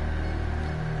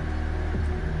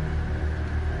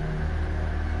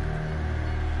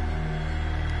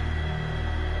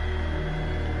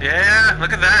 Yeah,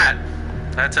 look at that.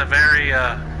 That's a very,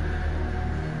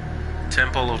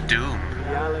 Temple of Doom.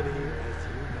 Reality as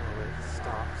you know it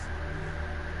stops.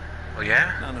 Oh,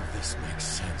 yeah? None of this makes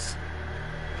sense.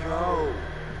 Go.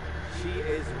 She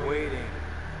is waiting.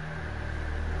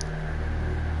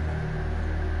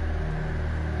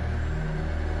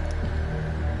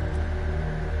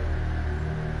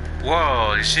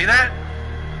 Whoa, you see that?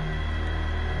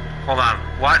 Hold on.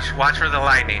 Watch for the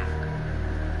lightning.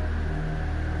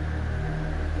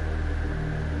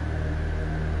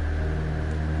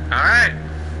 Alright.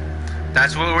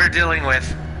 That's what we're dealing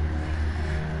with.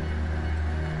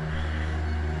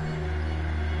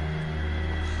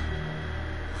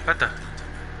 What the?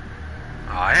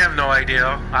 Oh, I have no idea.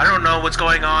 I don't know what's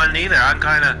going on either. I'm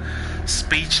kind of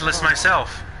speechless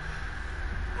myself.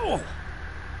 Oh!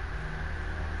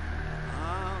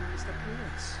 Mr.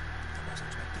 Pierce. I was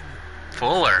expecting you.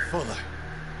 Fuller. Fuller.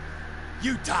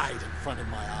 You died in front of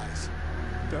my eyes.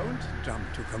 Don't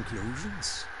jump to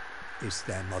conclusions. Is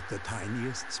there not the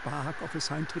tiniest spark of a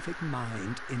scientific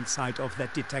mind inside of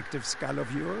that detective skull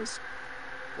of yours?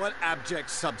 What abject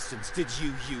substance did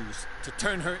you use to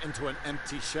turn her into an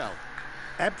empty shell?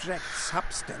 Abject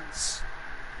substance.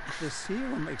 The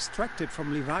serum extracted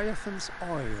from Leviathan's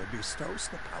oil bestows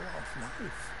the power of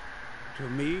life. To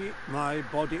me, my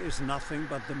body is nothing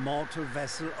but the mortal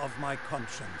vessel of my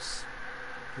conscience.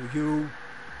 To you,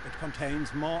 it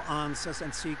contains more answers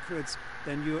and secrets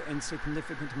than your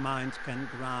insignificant mind can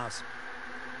grasp.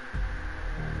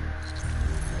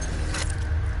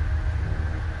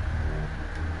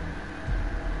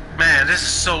 Man, this is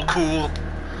so cool.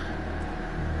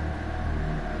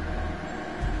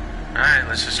 Alright,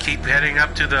 let's just keep heading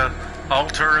up to the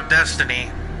altar of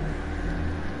destiny.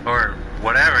 Or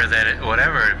whatever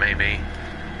it may be.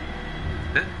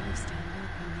 You stand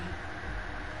openly.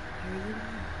 Here you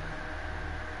are.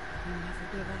 You never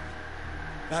give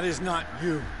up. That is not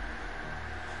you.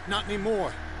 Not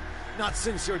anymore. Not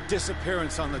since your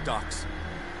disappearance on the docks.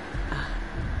 Ah,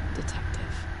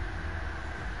 detective.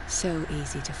 So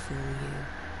easy to fool you.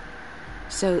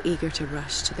 So eager to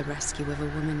rush to the rescue of a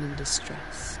woman in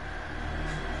distress.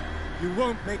 You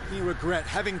won't make me regret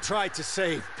having tried to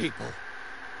save people.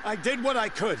 I did what I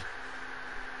could.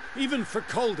 Even for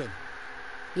Colden.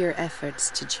 Your efforts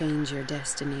to change your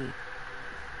destiny,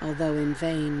 although in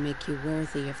vain, make you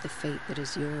worthy of the fate that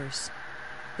is yours.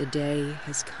 The day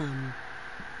has come.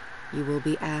 You will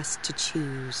be asked to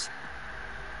choose.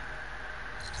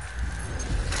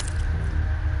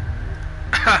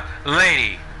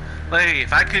 Lady,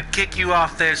 if I could kick you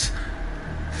off this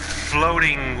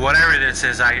floating whatever this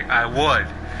is, I would.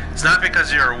 It's not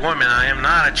because you're a woman. I am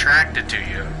not attracted to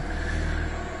you.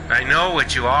 I know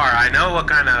what you are. I know what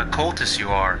kind of cultist you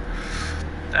are.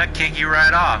 I'd kick you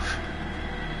right off.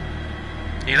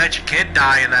 You let your kid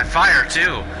die in that fire,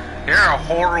 too. You're a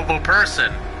horrible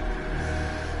person.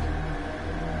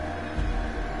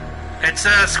 It's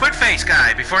a squid face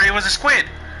guy before he was a squid.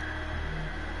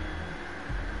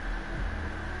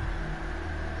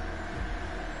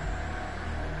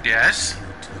 Yes? You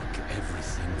took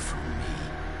everything from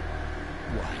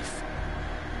me. Wife,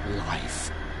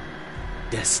 life,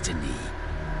 destiny.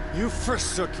 You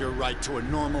forsook your right to a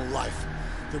normal life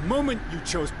the moment you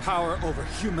chose power over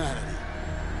humanity.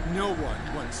 No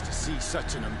one wants to see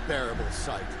such an unbearable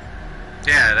sight.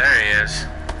 Yeah, there he is.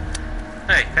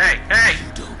 Hey!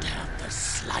 You don't have the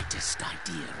slightest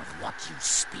idea of what you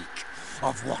speak,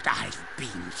 of what I've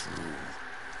been through.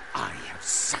 I have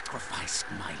sacrificed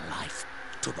my life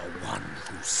to the one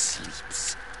who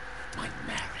sleeps. My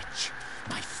marriage,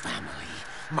 my family,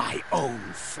 my own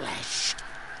flesh.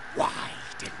 Why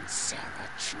didn't Sarah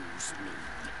choose me?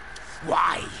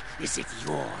 Why is it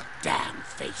your damn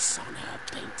face on her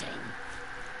painting?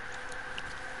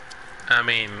 I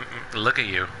mean, look at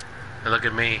you. Look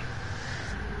at me.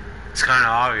 It's kind of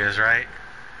obvious, right?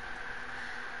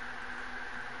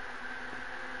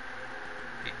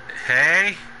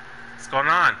 Hey? What's going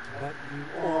on? But you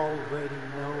already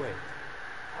know it.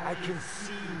 I can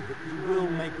see that you will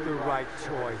make the right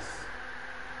choice.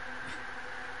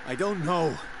 I don't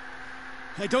know.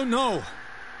 I don't know.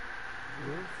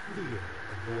 Your fear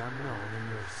of the unknown and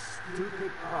your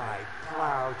stupid pride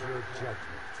cloud your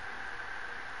judgment.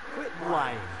 Quit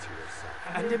lying to yourself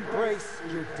and embrace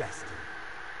your destiny.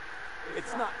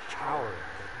 It's not cowering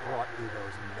that brought you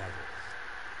those medals.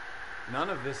 None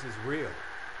of this is real.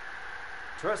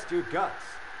 Trust your guts.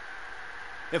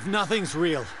 If nothing's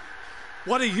real,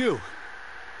 what are you?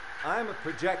 I'm a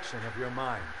projection of your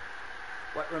mind.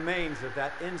 What remains of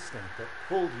that instinct that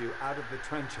pulled you out of the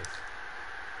trenches.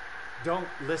 Don't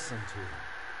listen to them.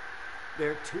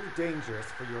 They're too dangerous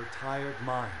for your tired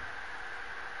mind.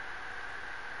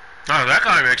 Oh, that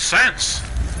guy makes sense.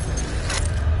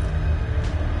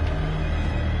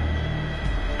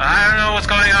 I don't know what's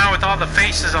going on with all the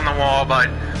faces on the wall, but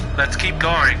let's keep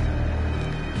going.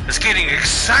 It's getting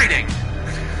exciting.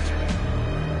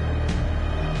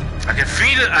 I can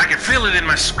feel it. I can feel it in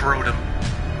my scrotum.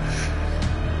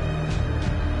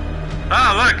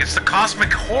 Oh, look! It's the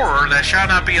cosmic horror that shall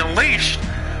not be unleashed.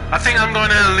 I think I'm going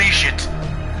to unleash it.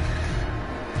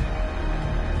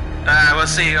 We'll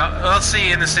see. We'll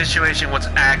see in the situation what's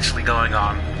actually going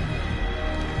on.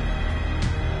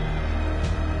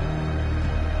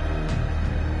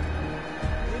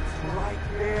 It's right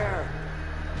there.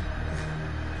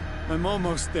 I'm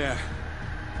almost there.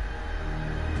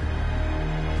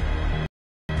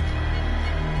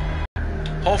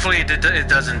 Hopefully it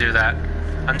doesn't do that.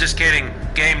 I'm just kidding.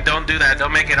 Game, don't do that.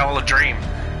 Don't make it all a dream.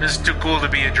 This is too cool to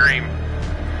be a dream.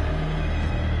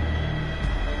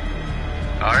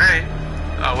 Alright.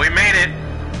 Oh, we made it.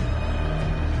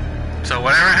 So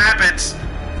whatever happens,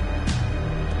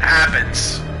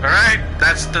 happens. Alright?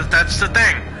 That's the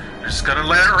thing. We're just gonna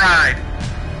let it ride.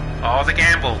 All the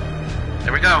gamble.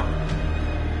 There we go.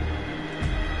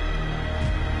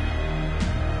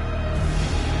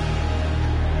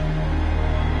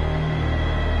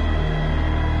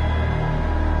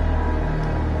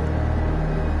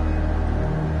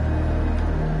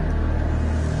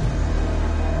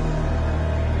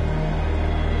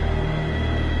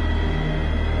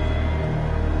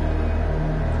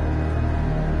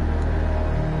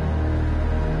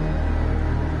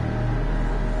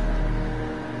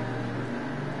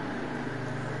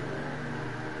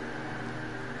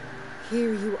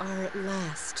 Here you are at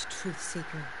last, Truth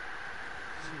Seeker.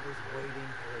 She was waiting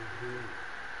for you.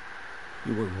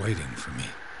 You were waiting for me.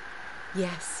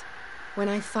 Yes. When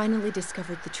I finally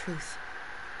discovered the truth,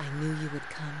 I knew you would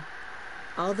come.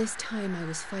 All this time I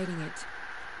was fighting it,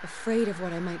 afraid of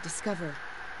what I might discover.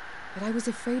 But I was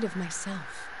afraid of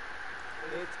myself.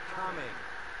 It's coming.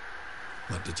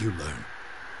 What did you learn?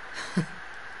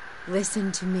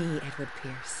 Listen to me, Edward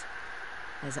Pierce,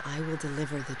 as I will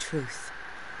deliver the truth.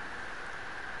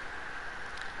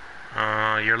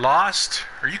 You're lost?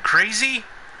 Are you crazy?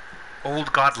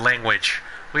 Old god language.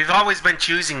 We've always been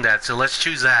choosing that, so let's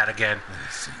choose that again.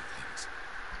 I've seen things.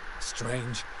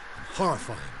 Strange and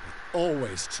horrifying, but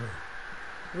always true.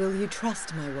 Will you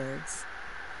trust my words?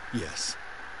 Yes.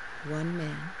 One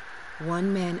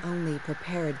man only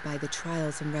prepared by the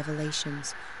trials and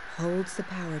revelations, holds the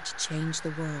power to change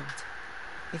the world.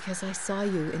 Because I saw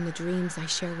you in the dreams I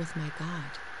share with my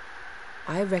God.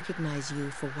 I recognize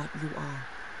you for what you are,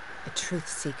 a truth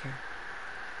seeker.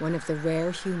 One of the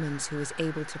rare humans who is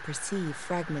able to perceive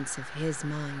fragments of his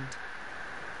mind.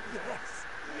 Yes,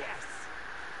 yes.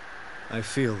 I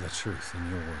feel the truth in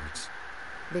your words.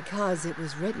 Because it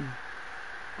was written.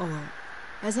 Or,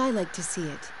 as I like to see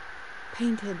it,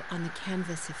 painted on the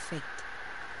canvas of fate.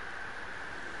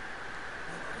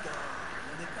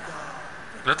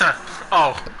 What the?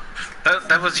 Oh,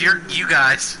 that was you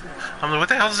guys. I'm like, what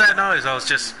the hell is that noise? I was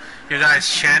just you guys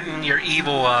chanting your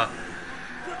evil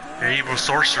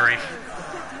sorcery.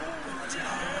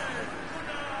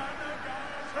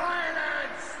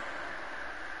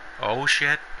 Oh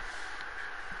shit.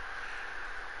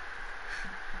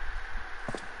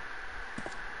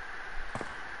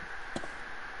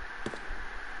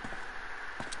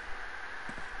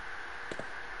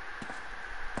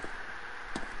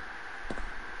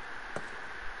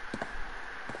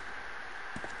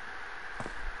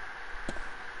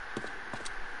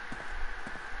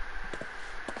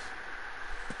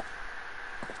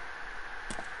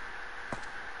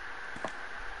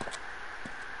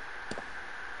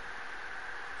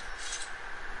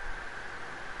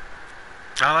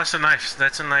 Oh, that's a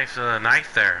nice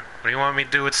knife there. What do you want me to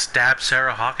do with stab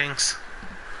Sarah Hawkins?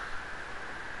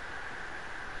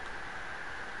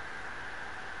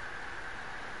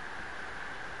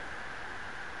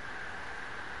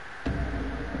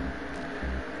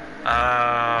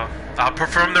 I'll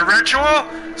perform the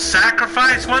ritual?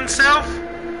 Sacrifice oneself?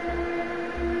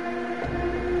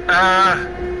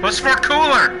 What's more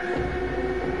cooler?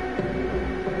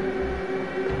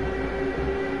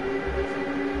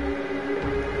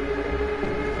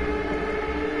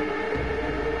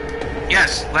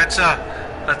 Yes, let's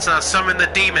summon the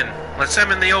demon. Let's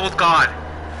summon the old god.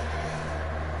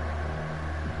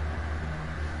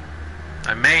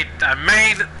 I made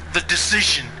the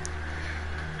decision.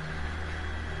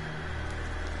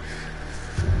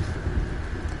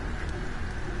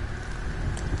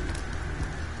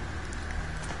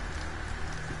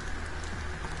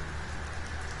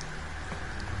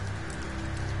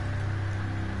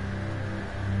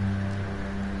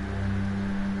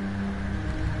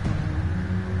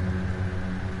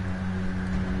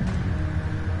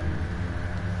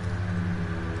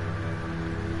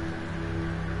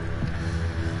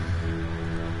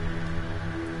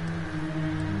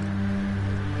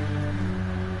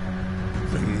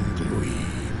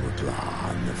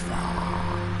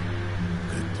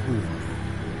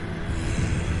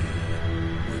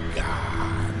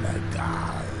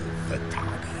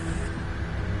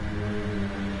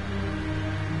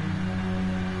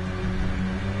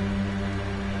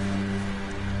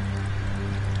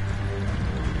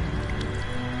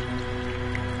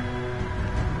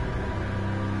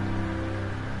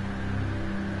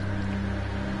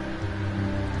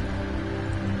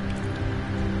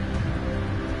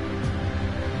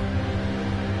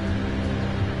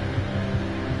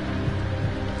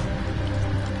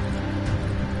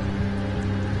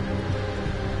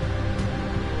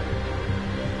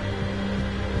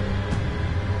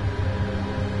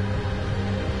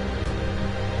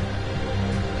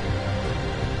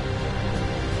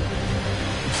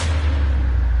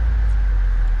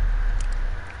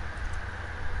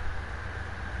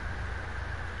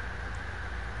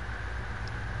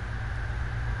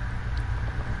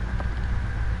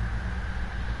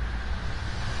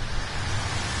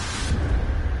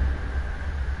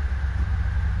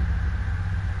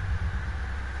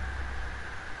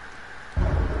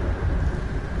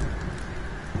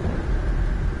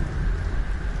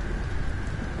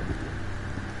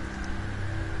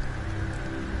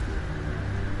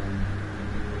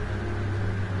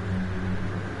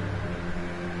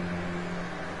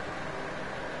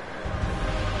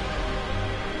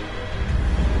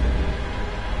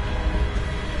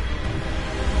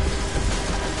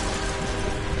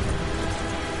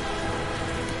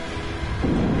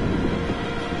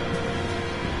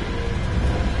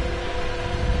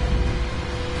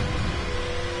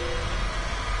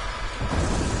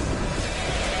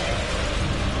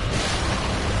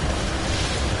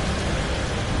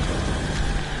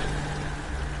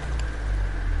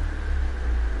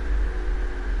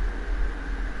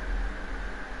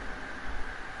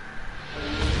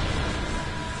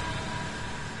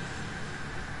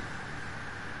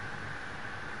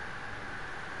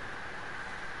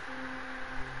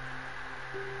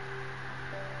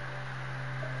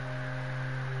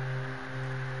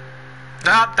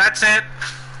 No, that's it.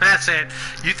 That's it.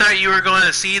 You thought you were going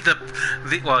to see the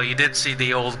well, you did see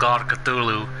the old god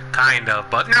Cthulhu, kind of,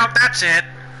 but no, that's it.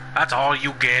 That's all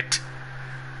you get.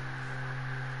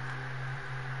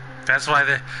 That's why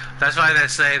they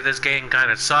say this game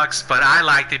kind of sucks, but I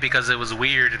liked it because it was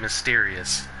weird and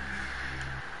mysterious.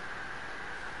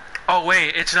 Oh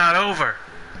wait, it's not over.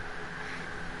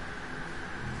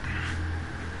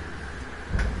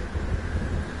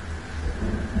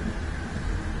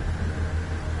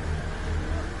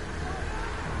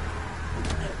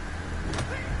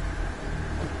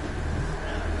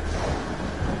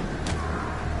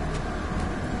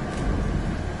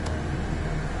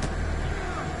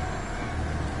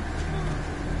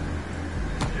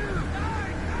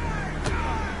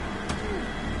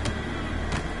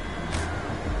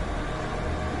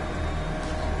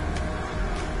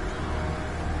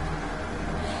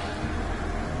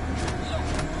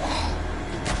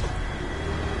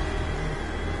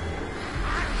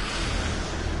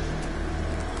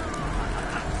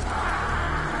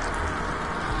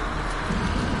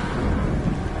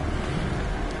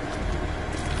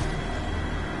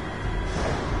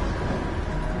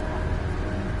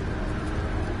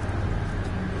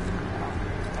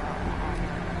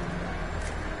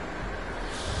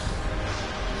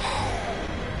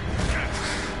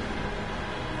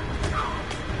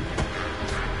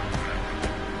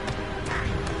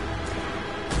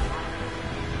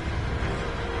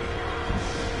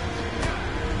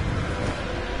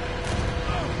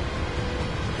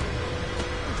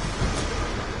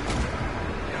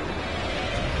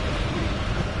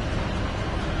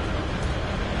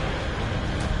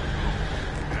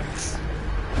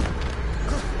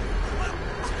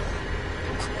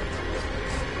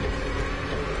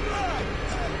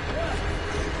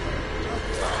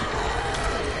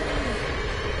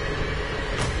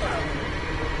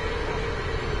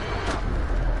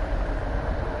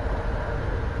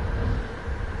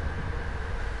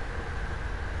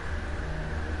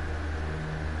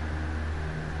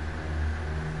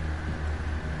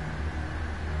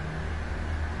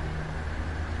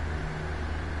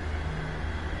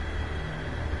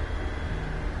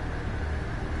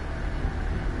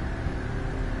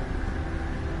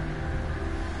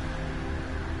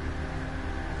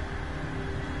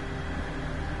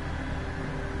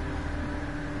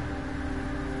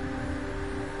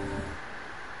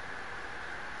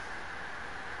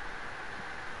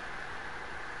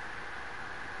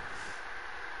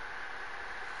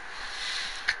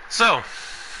 So,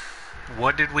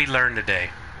 what did we learn today?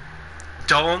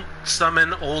 Don't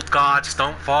summon old gods,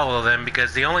 don't follow them,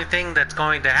 because the only thing that's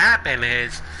going to happen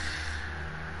is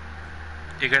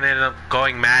you're going to end up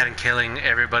going mad and killing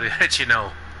everybody that you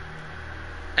know.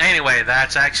 Anyway,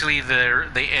 that's actually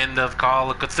the end of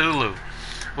Call of Cthulhu.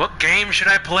 What game should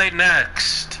I play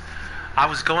next?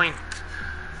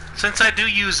 Since I do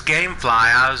use GameFly,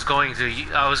 I was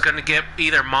going to get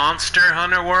either Monster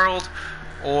Hunter World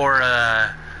or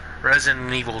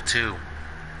Resident Evil 2.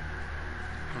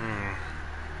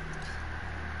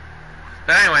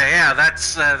 But anyway, yeah,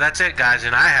 that's it, guys,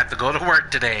 and I have to go to work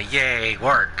today. Yay,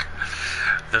 work!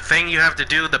 The thing you have to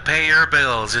do to pay your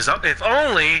bills is, if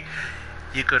only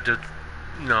you could,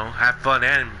 have fun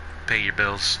and pay your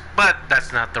bills. But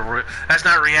that's not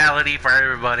reality for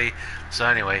everybody. So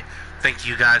anyway, thank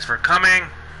you guys for coming,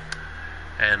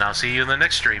 and I'll see you in the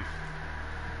next stream.